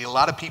fire. See, a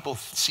lot of people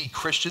see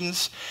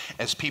Christians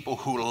as people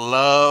who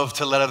love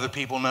to let other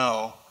people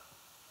know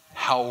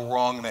how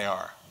wrong they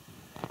are.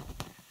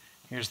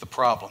 Here's the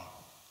problem.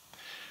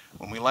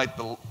 When we light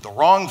the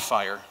wrong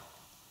fire,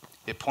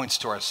 it points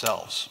to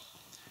ourselves.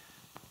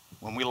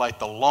 When we light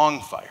the long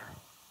fire,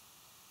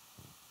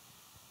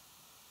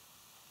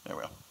 there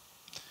we go.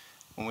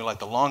 When we light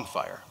the long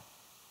fire,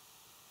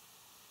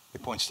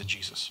 it points to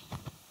Jesus.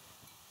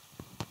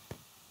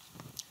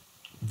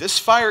 This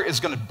fire is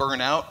going to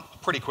burn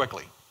out pretty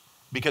quickly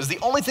because the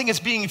only thing it's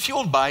being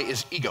fueled by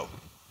is ego.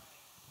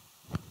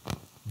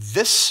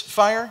 This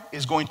fire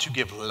is going to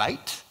give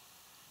light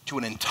to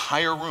an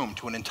entire room,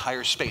 to an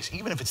entire space,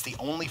 even if it's the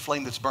only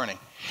flame that's burning.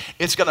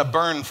 It's going to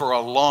burn for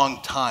a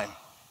long time.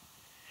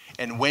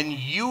 And when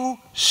you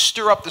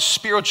stir up the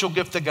spiritual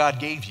gift that God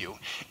gave you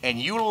and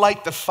you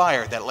light the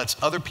fire that lets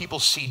other people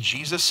see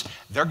Jesus,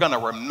 they're going to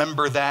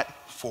remember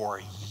that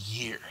for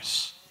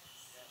years.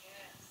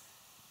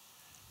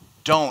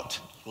 Don't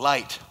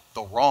light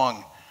the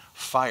wrong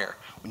fire.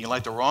 When you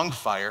light the wrong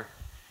fire,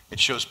 it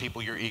shows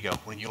people your ego.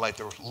 When you light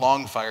the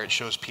long fire, it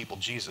shows people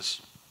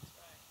Jesus.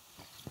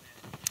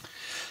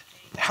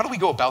 How do we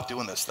go about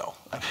doing this, though?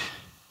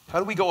 How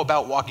do we go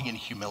about walking in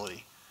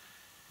humility?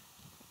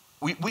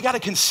 We got to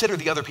consider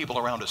the other people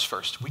around us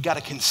first. We got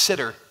to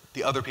consider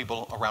the other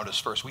people around us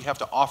first. We have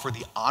to offer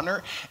the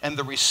honor and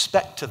the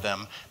respect to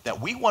them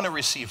that we want to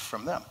receive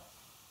from them.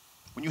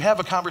 When you have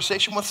a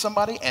conversation with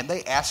somebody and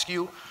they ask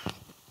you,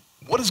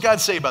 what does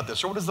God say about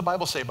this? Or what does the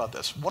Bible say about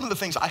this? One of the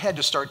things I had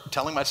to start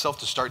telling myself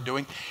to start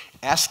doing,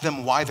 ask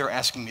them why they're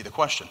asking me the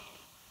question.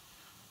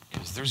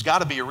 Because there's got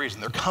to be a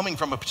reason. They're coming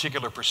from a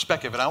particular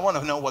perspective, and I want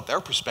to know what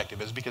their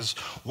perspective is, because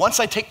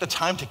once I take the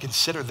time to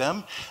consider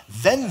them,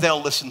 then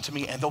they'll listen to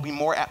me, and they'll be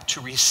more apt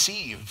to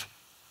receive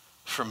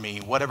from me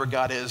whatever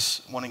God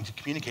is wanting to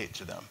communicate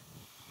to them.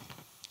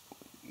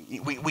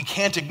 We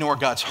can't ignore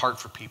God's heart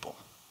for people,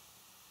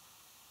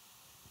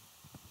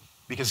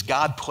 because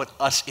God put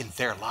us in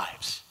their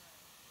lives.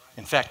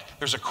 In fact,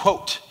 there's a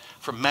quote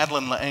from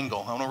Madeleine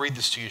L'Engle. I want to read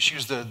this to you. She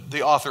was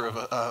the author of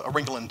A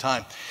Wrinkle in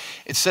Time.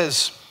 It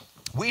says,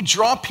 "We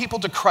draw people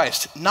to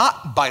Christ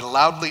not by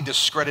loudly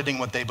discrediting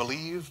what they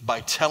believe,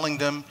 by telling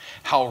them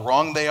how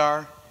wrong they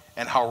are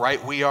and how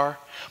right we are,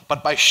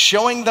 but by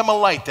showing them a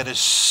light that is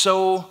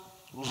so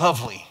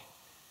lovely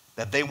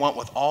that they want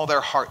with all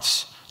their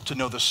hearts to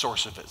know the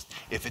source of it.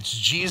 If it's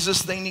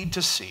Jesus they need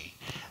to see,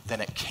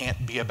 then it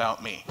can't be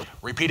about me."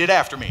 Repeat it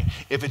after me.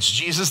 If it's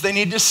Jesus they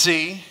need to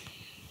see,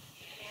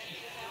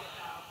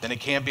 then it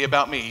can't be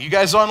about me. You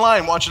guys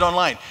online, watch it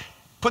online.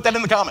 Put that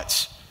in the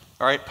comments.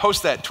 All right,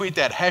 post that, tweet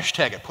that,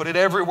 hashtag it, put it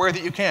everywhere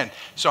that you can.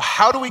 So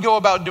how do we go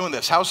about doing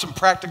this? How's some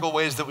practical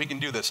ways that we can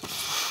do this?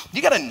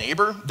 You got a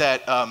neighbor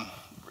that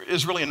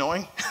is really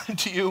annoying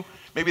to you?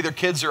 Maybe their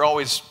kids are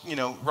always,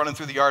 running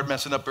through the yard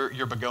messing up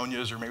your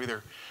begonias, or maybe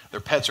their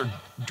pets are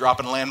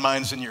dropping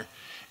landmines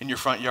in your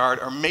front yard,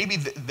 or maybe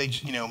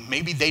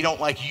maybe they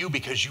don't like you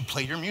because you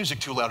play your music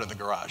too loud in the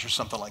garage or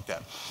something like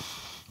that.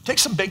 Take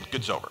some baked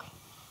goods over,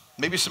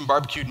 maybe some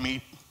barbecued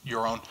meat,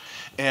 your own,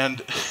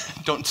 and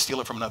don't steal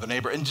it from another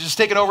neighbor, and just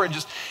take it over and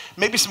just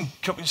maybe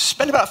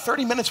spend about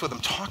 30 minutes with them,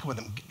 talking with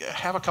them,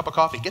 have a cup of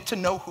coffee, get to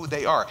know who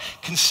they are,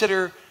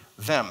 consider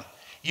them.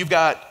 You've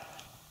got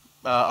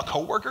a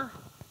coworker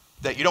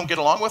that you don't get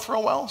along with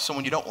real well,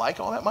 someone you don't like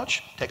all that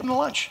much, take them to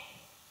lunch.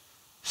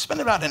 Spend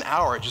about an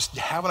hour just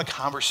having a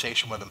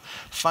conversation with them.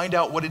 Find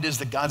out what it is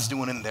that God's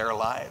doing in their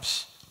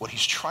lives, what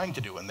he's trying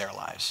to do in their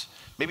lives.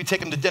 Maybe take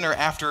them to dinner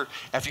after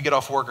you get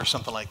off work or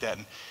something like that,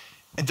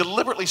 and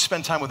deliberately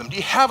spend time with them. Do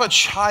you have a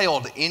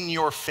child in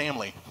your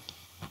family,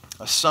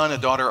 a son, a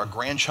daughter, a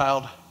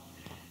grandchild,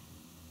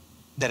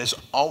 that is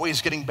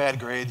always getting bad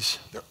grades?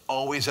 They're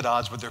always at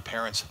odds with their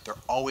parents. They're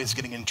always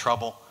getting in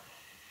trouble.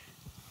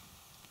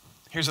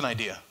 Here's an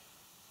idea.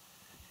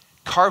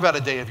 Carve out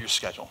a day of your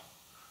schedule.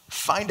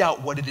 Find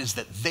out what it is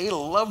that they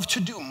love to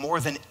do more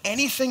than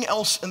anything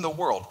else in the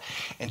world,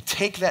 and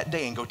take that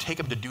day and go take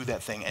them to do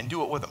that thing and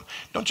do it with them.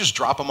 Don't just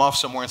drop them off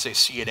somewhere and say,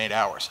 see you in 8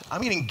 hours. I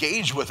mean,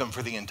 engage with them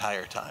for the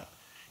entire time.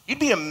 You'd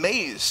be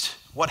amazed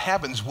what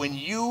happens when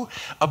you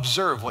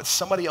observe what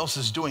somebody else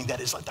is doing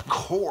that is like the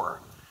core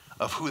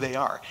of who they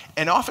are.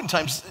 And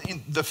oftentimes,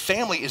 the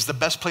family is the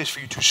best place for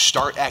you to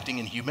start acting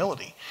in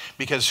humility,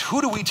 because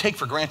who do we take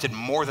for granted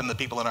more than the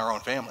people in our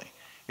own family?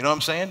 You know what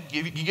I'm saying?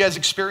 You guys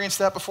experienced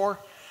that before?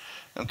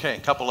 Okay, a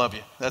couple of you.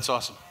 That's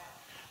awesome.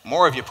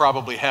 More of you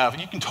probably have.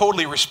 You can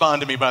totally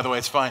respond to me, by the way.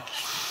 It's fine.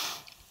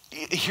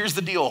 Here's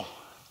the deal.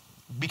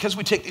 Because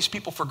we take these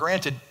people for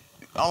granted,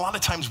 a lot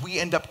of times we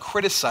end up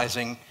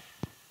criticizing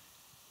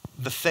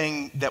the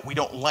thing that we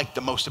don't like the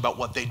most about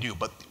what they do.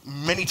 But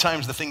many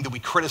times the thing that we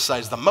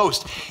criticize the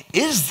most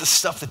is the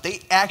stuff that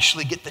they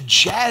actually get the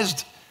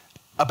jazzed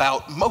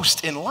about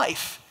most in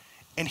life.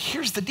 And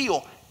here's the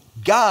deal.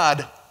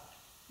 God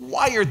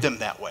wired them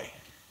that way.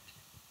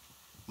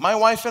 My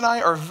wife and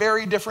I are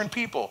very different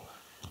people.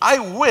 I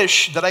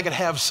wish that I could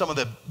have some of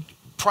the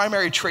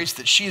primary traits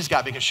that she's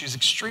got, because she's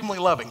extremely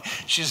loving.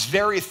 She's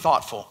very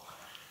thoughtful.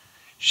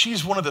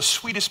 She's one of the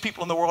sweetest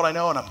people in the world I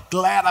know, and I'm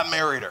glad I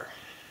married her.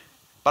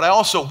 But I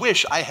also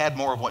wish I had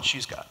more of what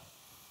she's got.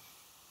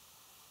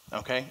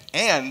 Okay?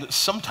 And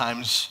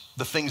sometimes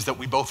the things that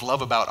we both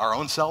love about our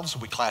own selves,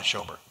 we clash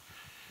over.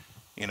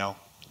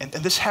 And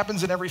this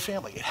happens in every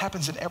family. It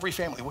happens in every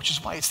family, which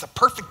is why it's the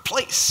perfect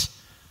place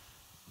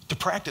to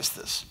practice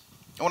this.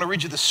 I want to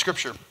read you this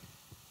scripture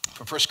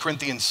from 1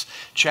 Corinthians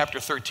chapter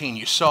 13.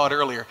 You saw it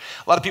earlier.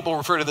 A lot of people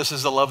refer to this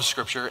as the love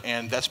scripture,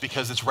 and that's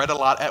because it's read a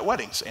lot at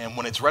weddings. And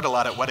when it's read a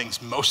lot at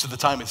weddings, most of the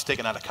time it's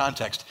taken out of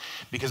context,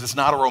 because it's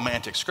not a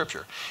romantic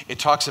scripture. It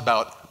talks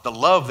about the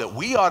love that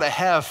we ought to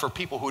have for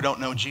people who don't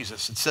know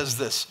Jesus. It says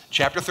this,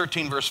 chapter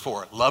 13, verse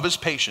 4, love is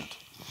patient,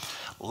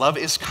 love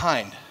is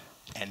kind,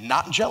 and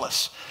not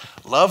jealous.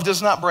 Love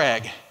does not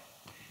brag,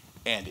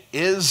 and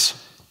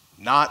is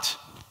not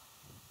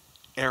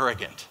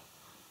arrogant.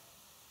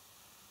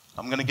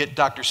 I'm going to get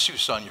Dr.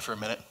 Seuss on you for a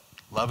minute.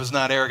 Love is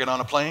not arrogant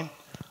on a plane.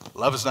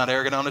 Love is not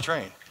arrogant on a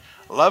train.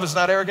 Love is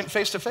not arrogant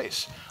face to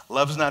face.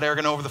 Love is not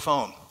arrogant over the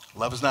phone.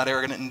 Love is not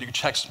arrogant in your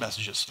text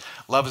messages.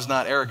 Love is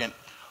not arrogant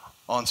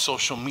on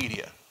social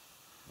media.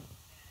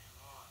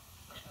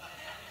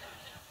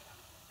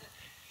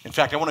 In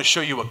fact, I want to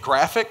show you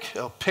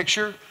a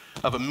picture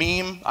of a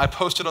meme I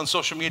posted on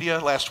social media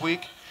last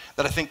week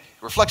that I think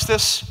reflects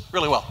this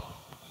really well.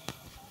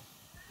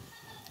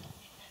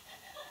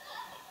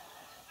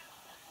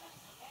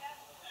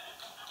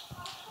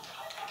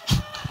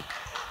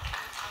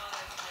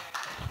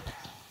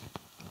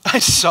 I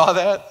saw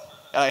that,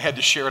 and I had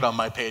to share it on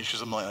my page,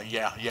 because I'm like,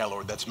 yeah,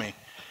 Lord, that's me.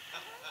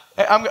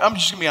 I'm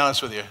just going to be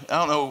honest with you. I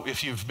don't know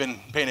if you've been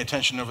paying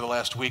attention over the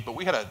last week, but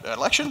we had an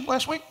election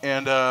last week,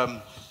 and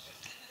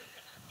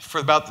for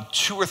about the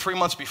 2 or 3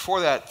 months before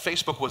that,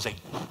 Facebook was a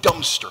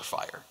dumpster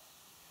fire.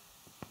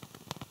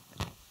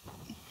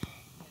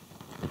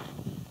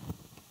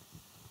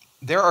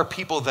 There are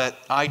people that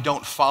I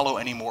don't follow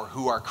anymore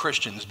who are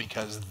Christians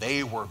because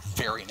they were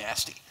very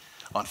nasty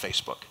on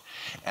Facebook.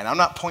 And I'm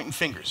not pointing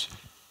fingers.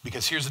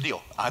 Because here's the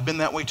deal. I've been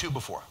that way too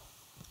before.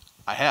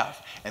 I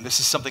have. And this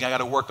is something I got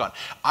to work on.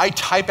 I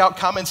type out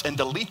comments and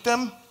delete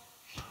them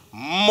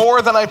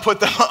more than I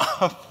put them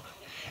up.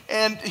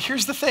 And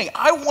here's the thing.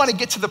 I want to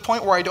get to the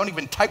point where I don't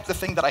even type the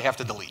thing that I have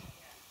to delete.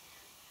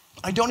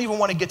 I don't even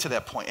want to get to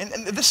that point.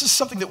 And this is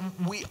something that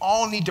we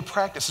all need to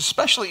practice,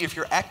 especially if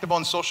you're active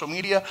on social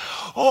media.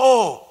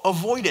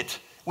 Avoid it.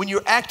 When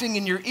you're acting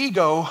in your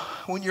ego,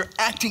 and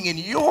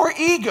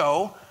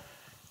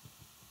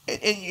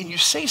you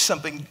say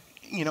something,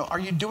 are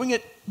you doing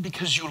it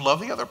because you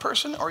love the other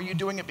person, or are you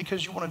doing it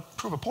because you want to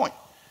prove a point?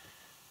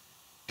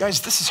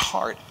 Guys, this is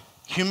hard.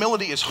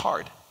 Humility is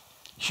hard.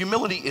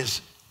 Humility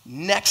is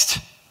next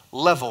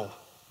level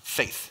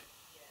faith.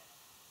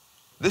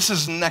 This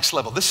is next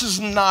level. This is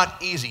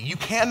not easy. You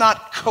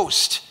cannot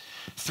coast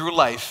through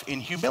life in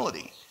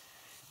humility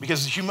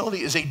because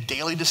humility is a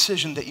daily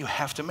decision that you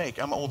have to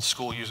make. I'm old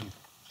school using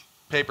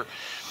paper.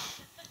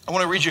 I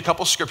want to read you a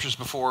couple scriptures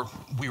before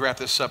we wrap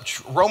this up.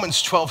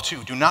 Romans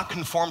 12:2. Do not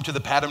conform to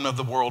the pattern of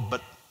the world,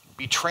 but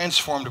be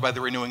transformed by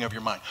the renewing of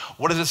your mind.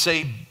 What does it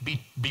say?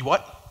 Be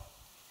what?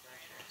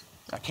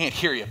 I can't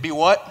hear you. Be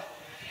what?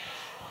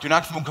 Do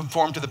not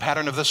conform to the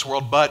pattern of this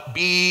world, but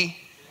be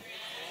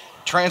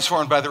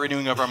transformed by the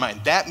renewing of our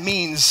mind. That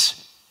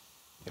means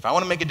if I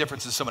want to make a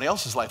difference in somebody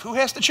else's life, who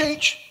has to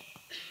change?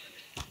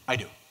 I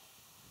do.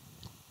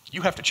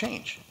 You have to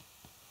change.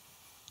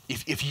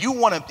 If you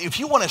want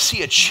to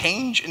see a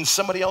change in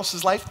somebody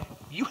else's life,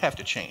 you have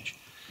to change.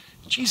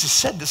 Jesus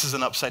said this is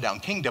an upside down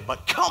kingdom,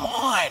 but come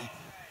on.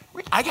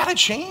 I got to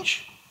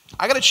change.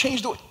 I got to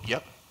change the way.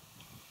 Yep.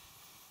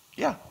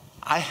 Yeah.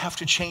 I have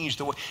to change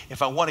the way.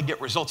 If I want to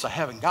get results I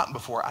haven't gotten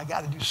before, I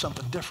got to do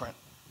something different.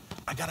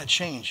 I got to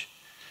change.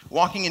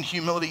 Walking in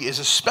humility is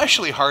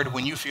especially hard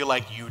when you feel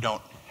like you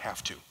don't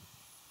have to.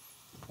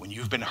 When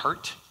you've been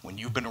hurt, when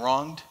you've been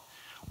wronged,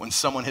 when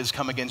someone has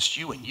come against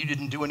you and you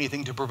didn't do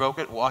anything to provoke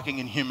it, walking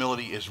in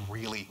humility is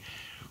really,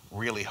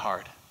 really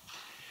hard.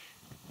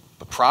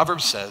 But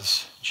Proverbs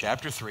says,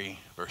 chapter 3,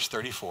 verse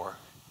 34,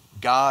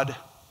 God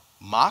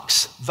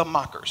mocks the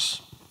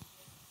mockers,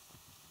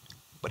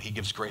 but he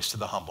gives grace to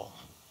the humble.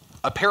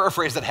 A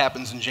paraphrase that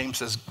happens in James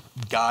says,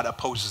 God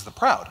opposes the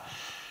proud.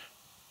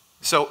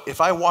 So if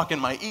I walk in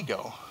my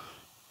ego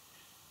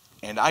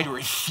and I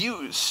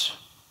refuse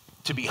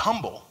to be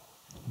humble,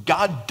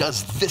 God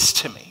does this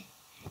to me.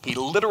 He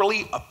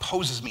literally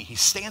opposes me. He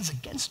stands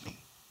against me.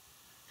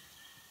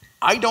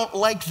 I don't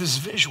like this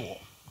visual.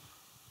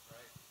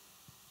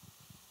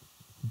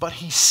 But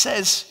he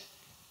says,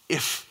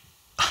 if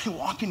I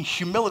walk in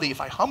humility, if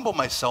I humble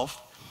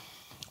myself,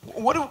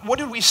 what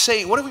did we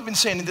say? What have we been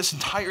saying in this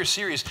entire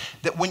series?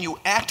 That when you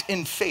act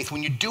in faith,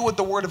 when you do what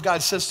the Word of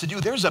God says to do,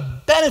 there's a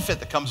benefit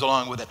that comes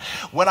along with it.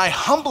 When I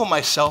humble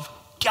myself,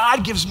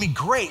 God gives me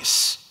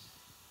grace.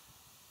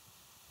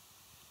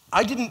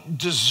 I didn't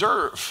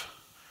deserve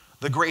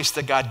the grace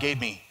that God gave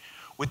me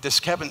with this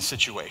Kevin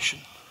situation.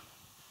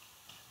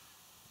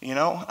 You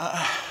know,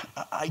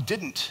 I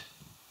didn't.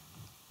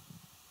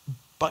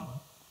 But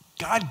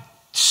God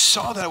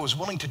saw that I was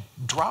willing to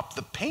drop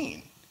the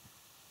pain.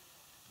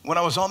 When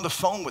I was on the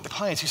phone with the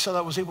clients, he saw that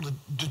I was able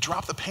to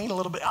drop the pain a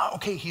little bit. Oh,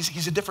 okay,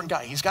 he's a different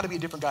guy. He's got to be a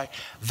different guy.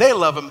 They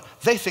love him.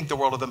 They think the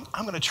world of him.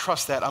 I'm going to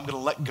trust that. I'm going to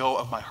let go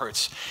of my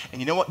hurts.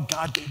 And you know what?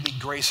 God gave me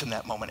grace in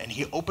that moment, and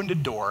he opened a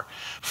door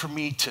for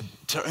me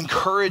to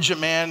encourage a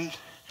man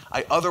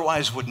I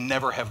otherwise would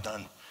never have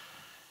done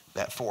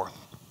that for.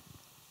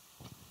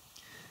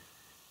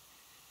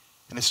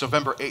 And it's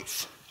November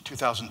 8th,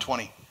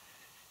 2020.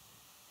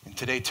 And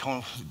today,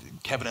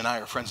 Kevin and I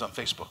are friends on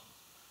Facebook.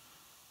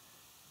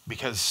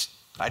 Because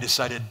I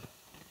decided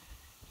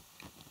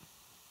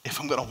if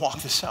I'm going to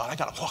walk this out, I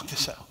got to walk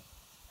this out.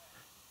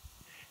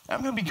 And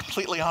I'm going to be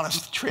completely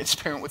honest and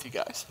transparent with you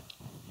guys.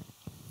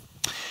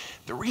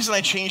 The reason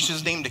I changed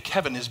his name to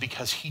Kevin is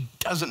because he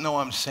doesn't know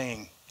I'm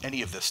saying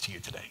any of this to you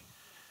today.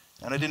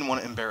 And I didn't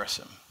want to embarrass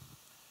him.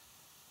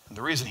 And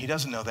the reason he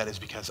doesn't know that is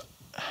because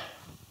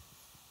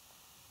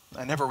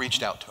I never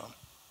reached out to him.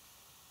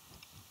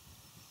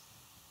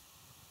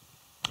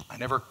 I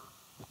never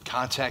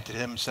contacted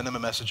him, sent him a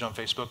message on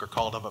Facebook, or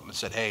called him up and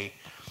said, hey,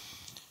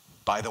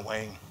 by the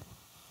way,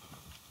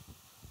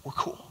 we're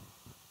cool.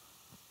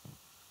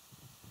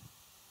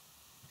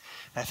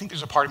 And I think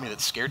there's a part of me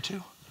that's scared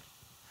too,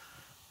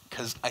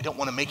 because I don't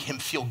want to make him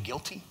feel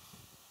guilty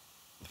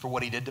for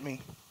what he did to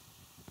me.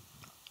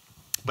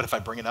 But if I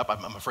bring it up,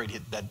 I'm afraid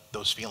that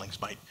those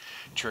feelings might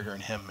trigger in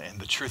him. And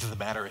the truth of the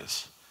matter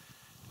is,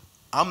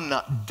 I'm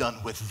not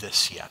done with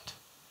this yet.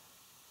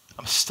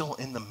 I'm still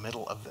in the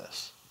middle of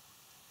this.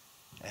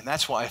 And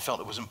that's why I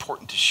felt it was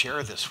important to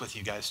share this with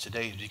you guys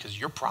today, because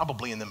you're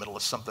probably in the middle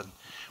of something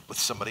with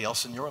somebody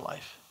else in your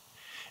life.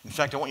 In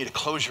fact, I want you to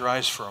close your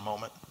eyes for a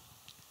moment.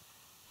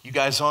 You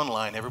guys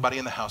online, everybody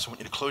in the house, I want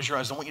you to close your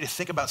eyes. I want you to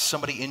think about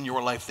somebody in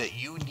your life that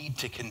you need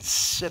to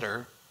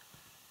consider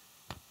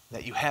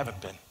that you haven't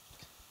been.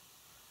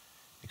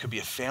 It could be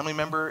a family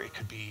member. It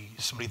could be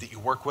somebody that you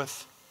work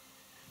with.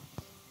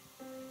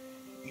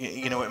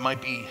 You know, it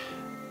might be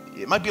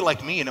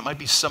like me, and it might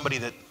be somebody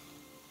that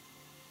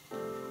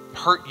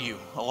hurt you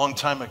a long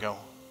time ago.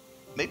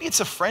 Maybe it's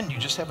a friend you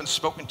just haven't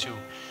spoken to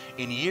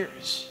in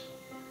years.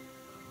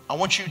 I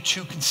want you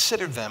to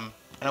consider them,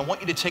 and I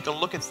want you to take a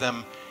look at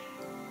them,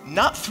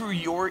 not through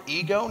your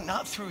ego,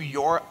 not through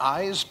your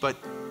eyes, but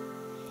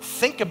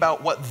think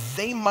about what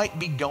they might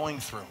be going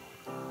through.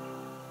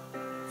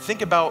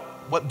 Think about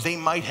what they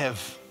might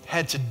have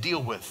had to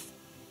deal with.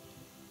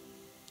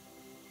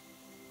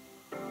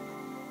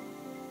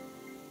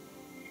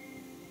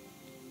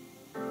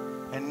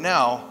 And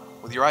now,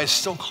 with your eyes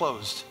still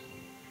closed,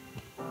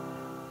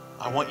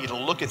 I want you to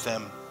look at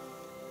them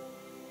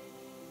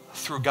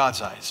through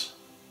God's eyes.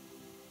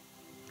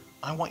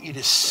 I want you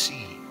to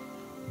see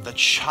the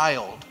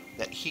child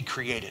that he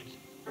created,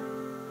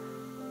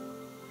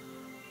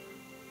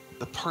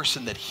 the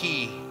person that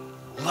he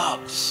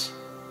loves,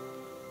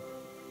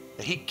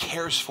 that he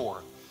cares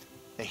for,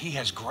 that he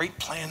has great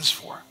plans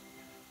for.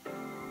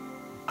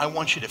 I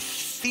want you to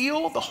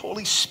feel the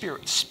Holy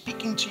Spirit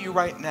speaking to you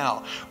right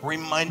now,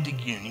 reminding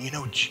you, you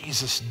know,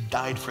 Jesus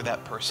died for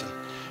that person,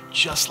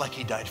 just like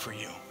he died for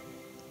you.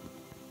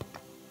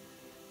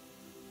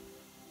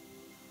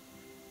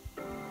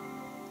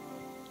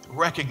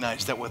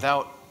 Recognize that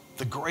without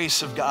the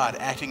grace of God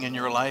acting in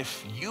your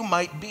life, you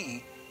might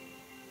be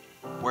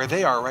where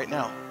they are right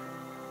now.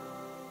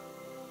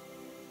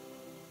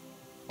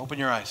 Open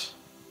your eyes.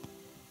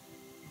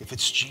 If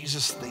it's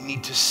Jesus they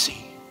need to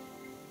see,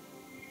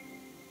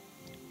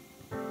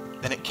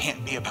 then it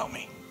can't be about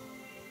me.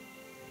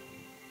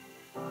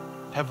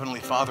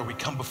 Heavenly Father, we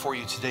come before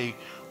you today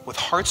with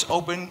hearts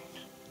open.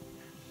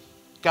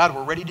 God,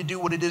 we're ready to do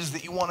what it is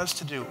that you want us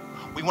to do.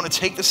 We want to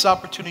take this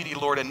opportunity,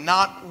 Lord, and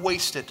not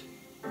waste it.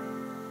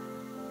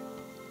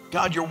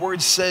 God, your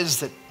word says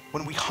that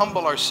when we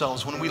humble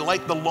ourselves, when we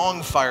light the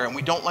long fire and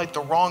we don't light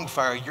the wrong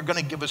fire, you're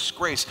going to give us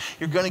grace.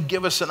 You're going to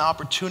give us an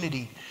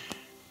opportunity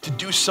to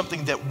do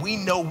something that we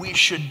know we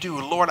should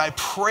do. Lord, I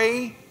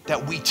pray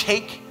that we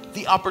take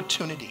the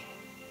opportunity.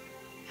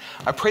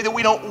 I pray that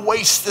we don't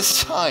waste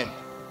this time.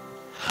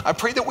 I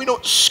pray that we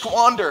don't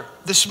squander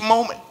this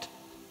moment.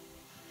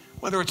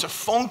 Whether it's a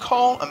phone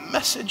call, a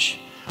message,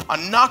 a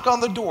knock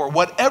on the door,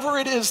 whatever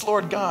it is,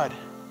 Lord God,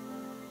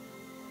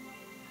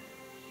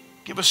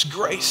 give us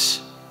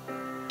grace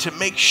to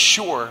make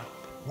sure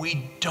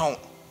we don't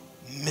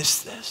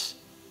miss this.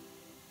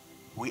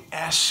 We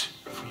ask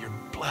for your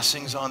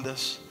blessings on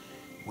this.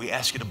 We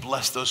ask you to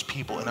bless those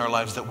people in our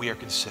lives that we are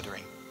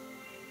considering.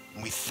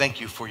 And we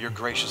thank you for your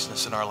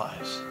graciousness in our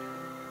lives.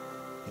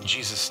 In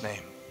Jesus'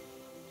 name,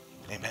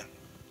 amen.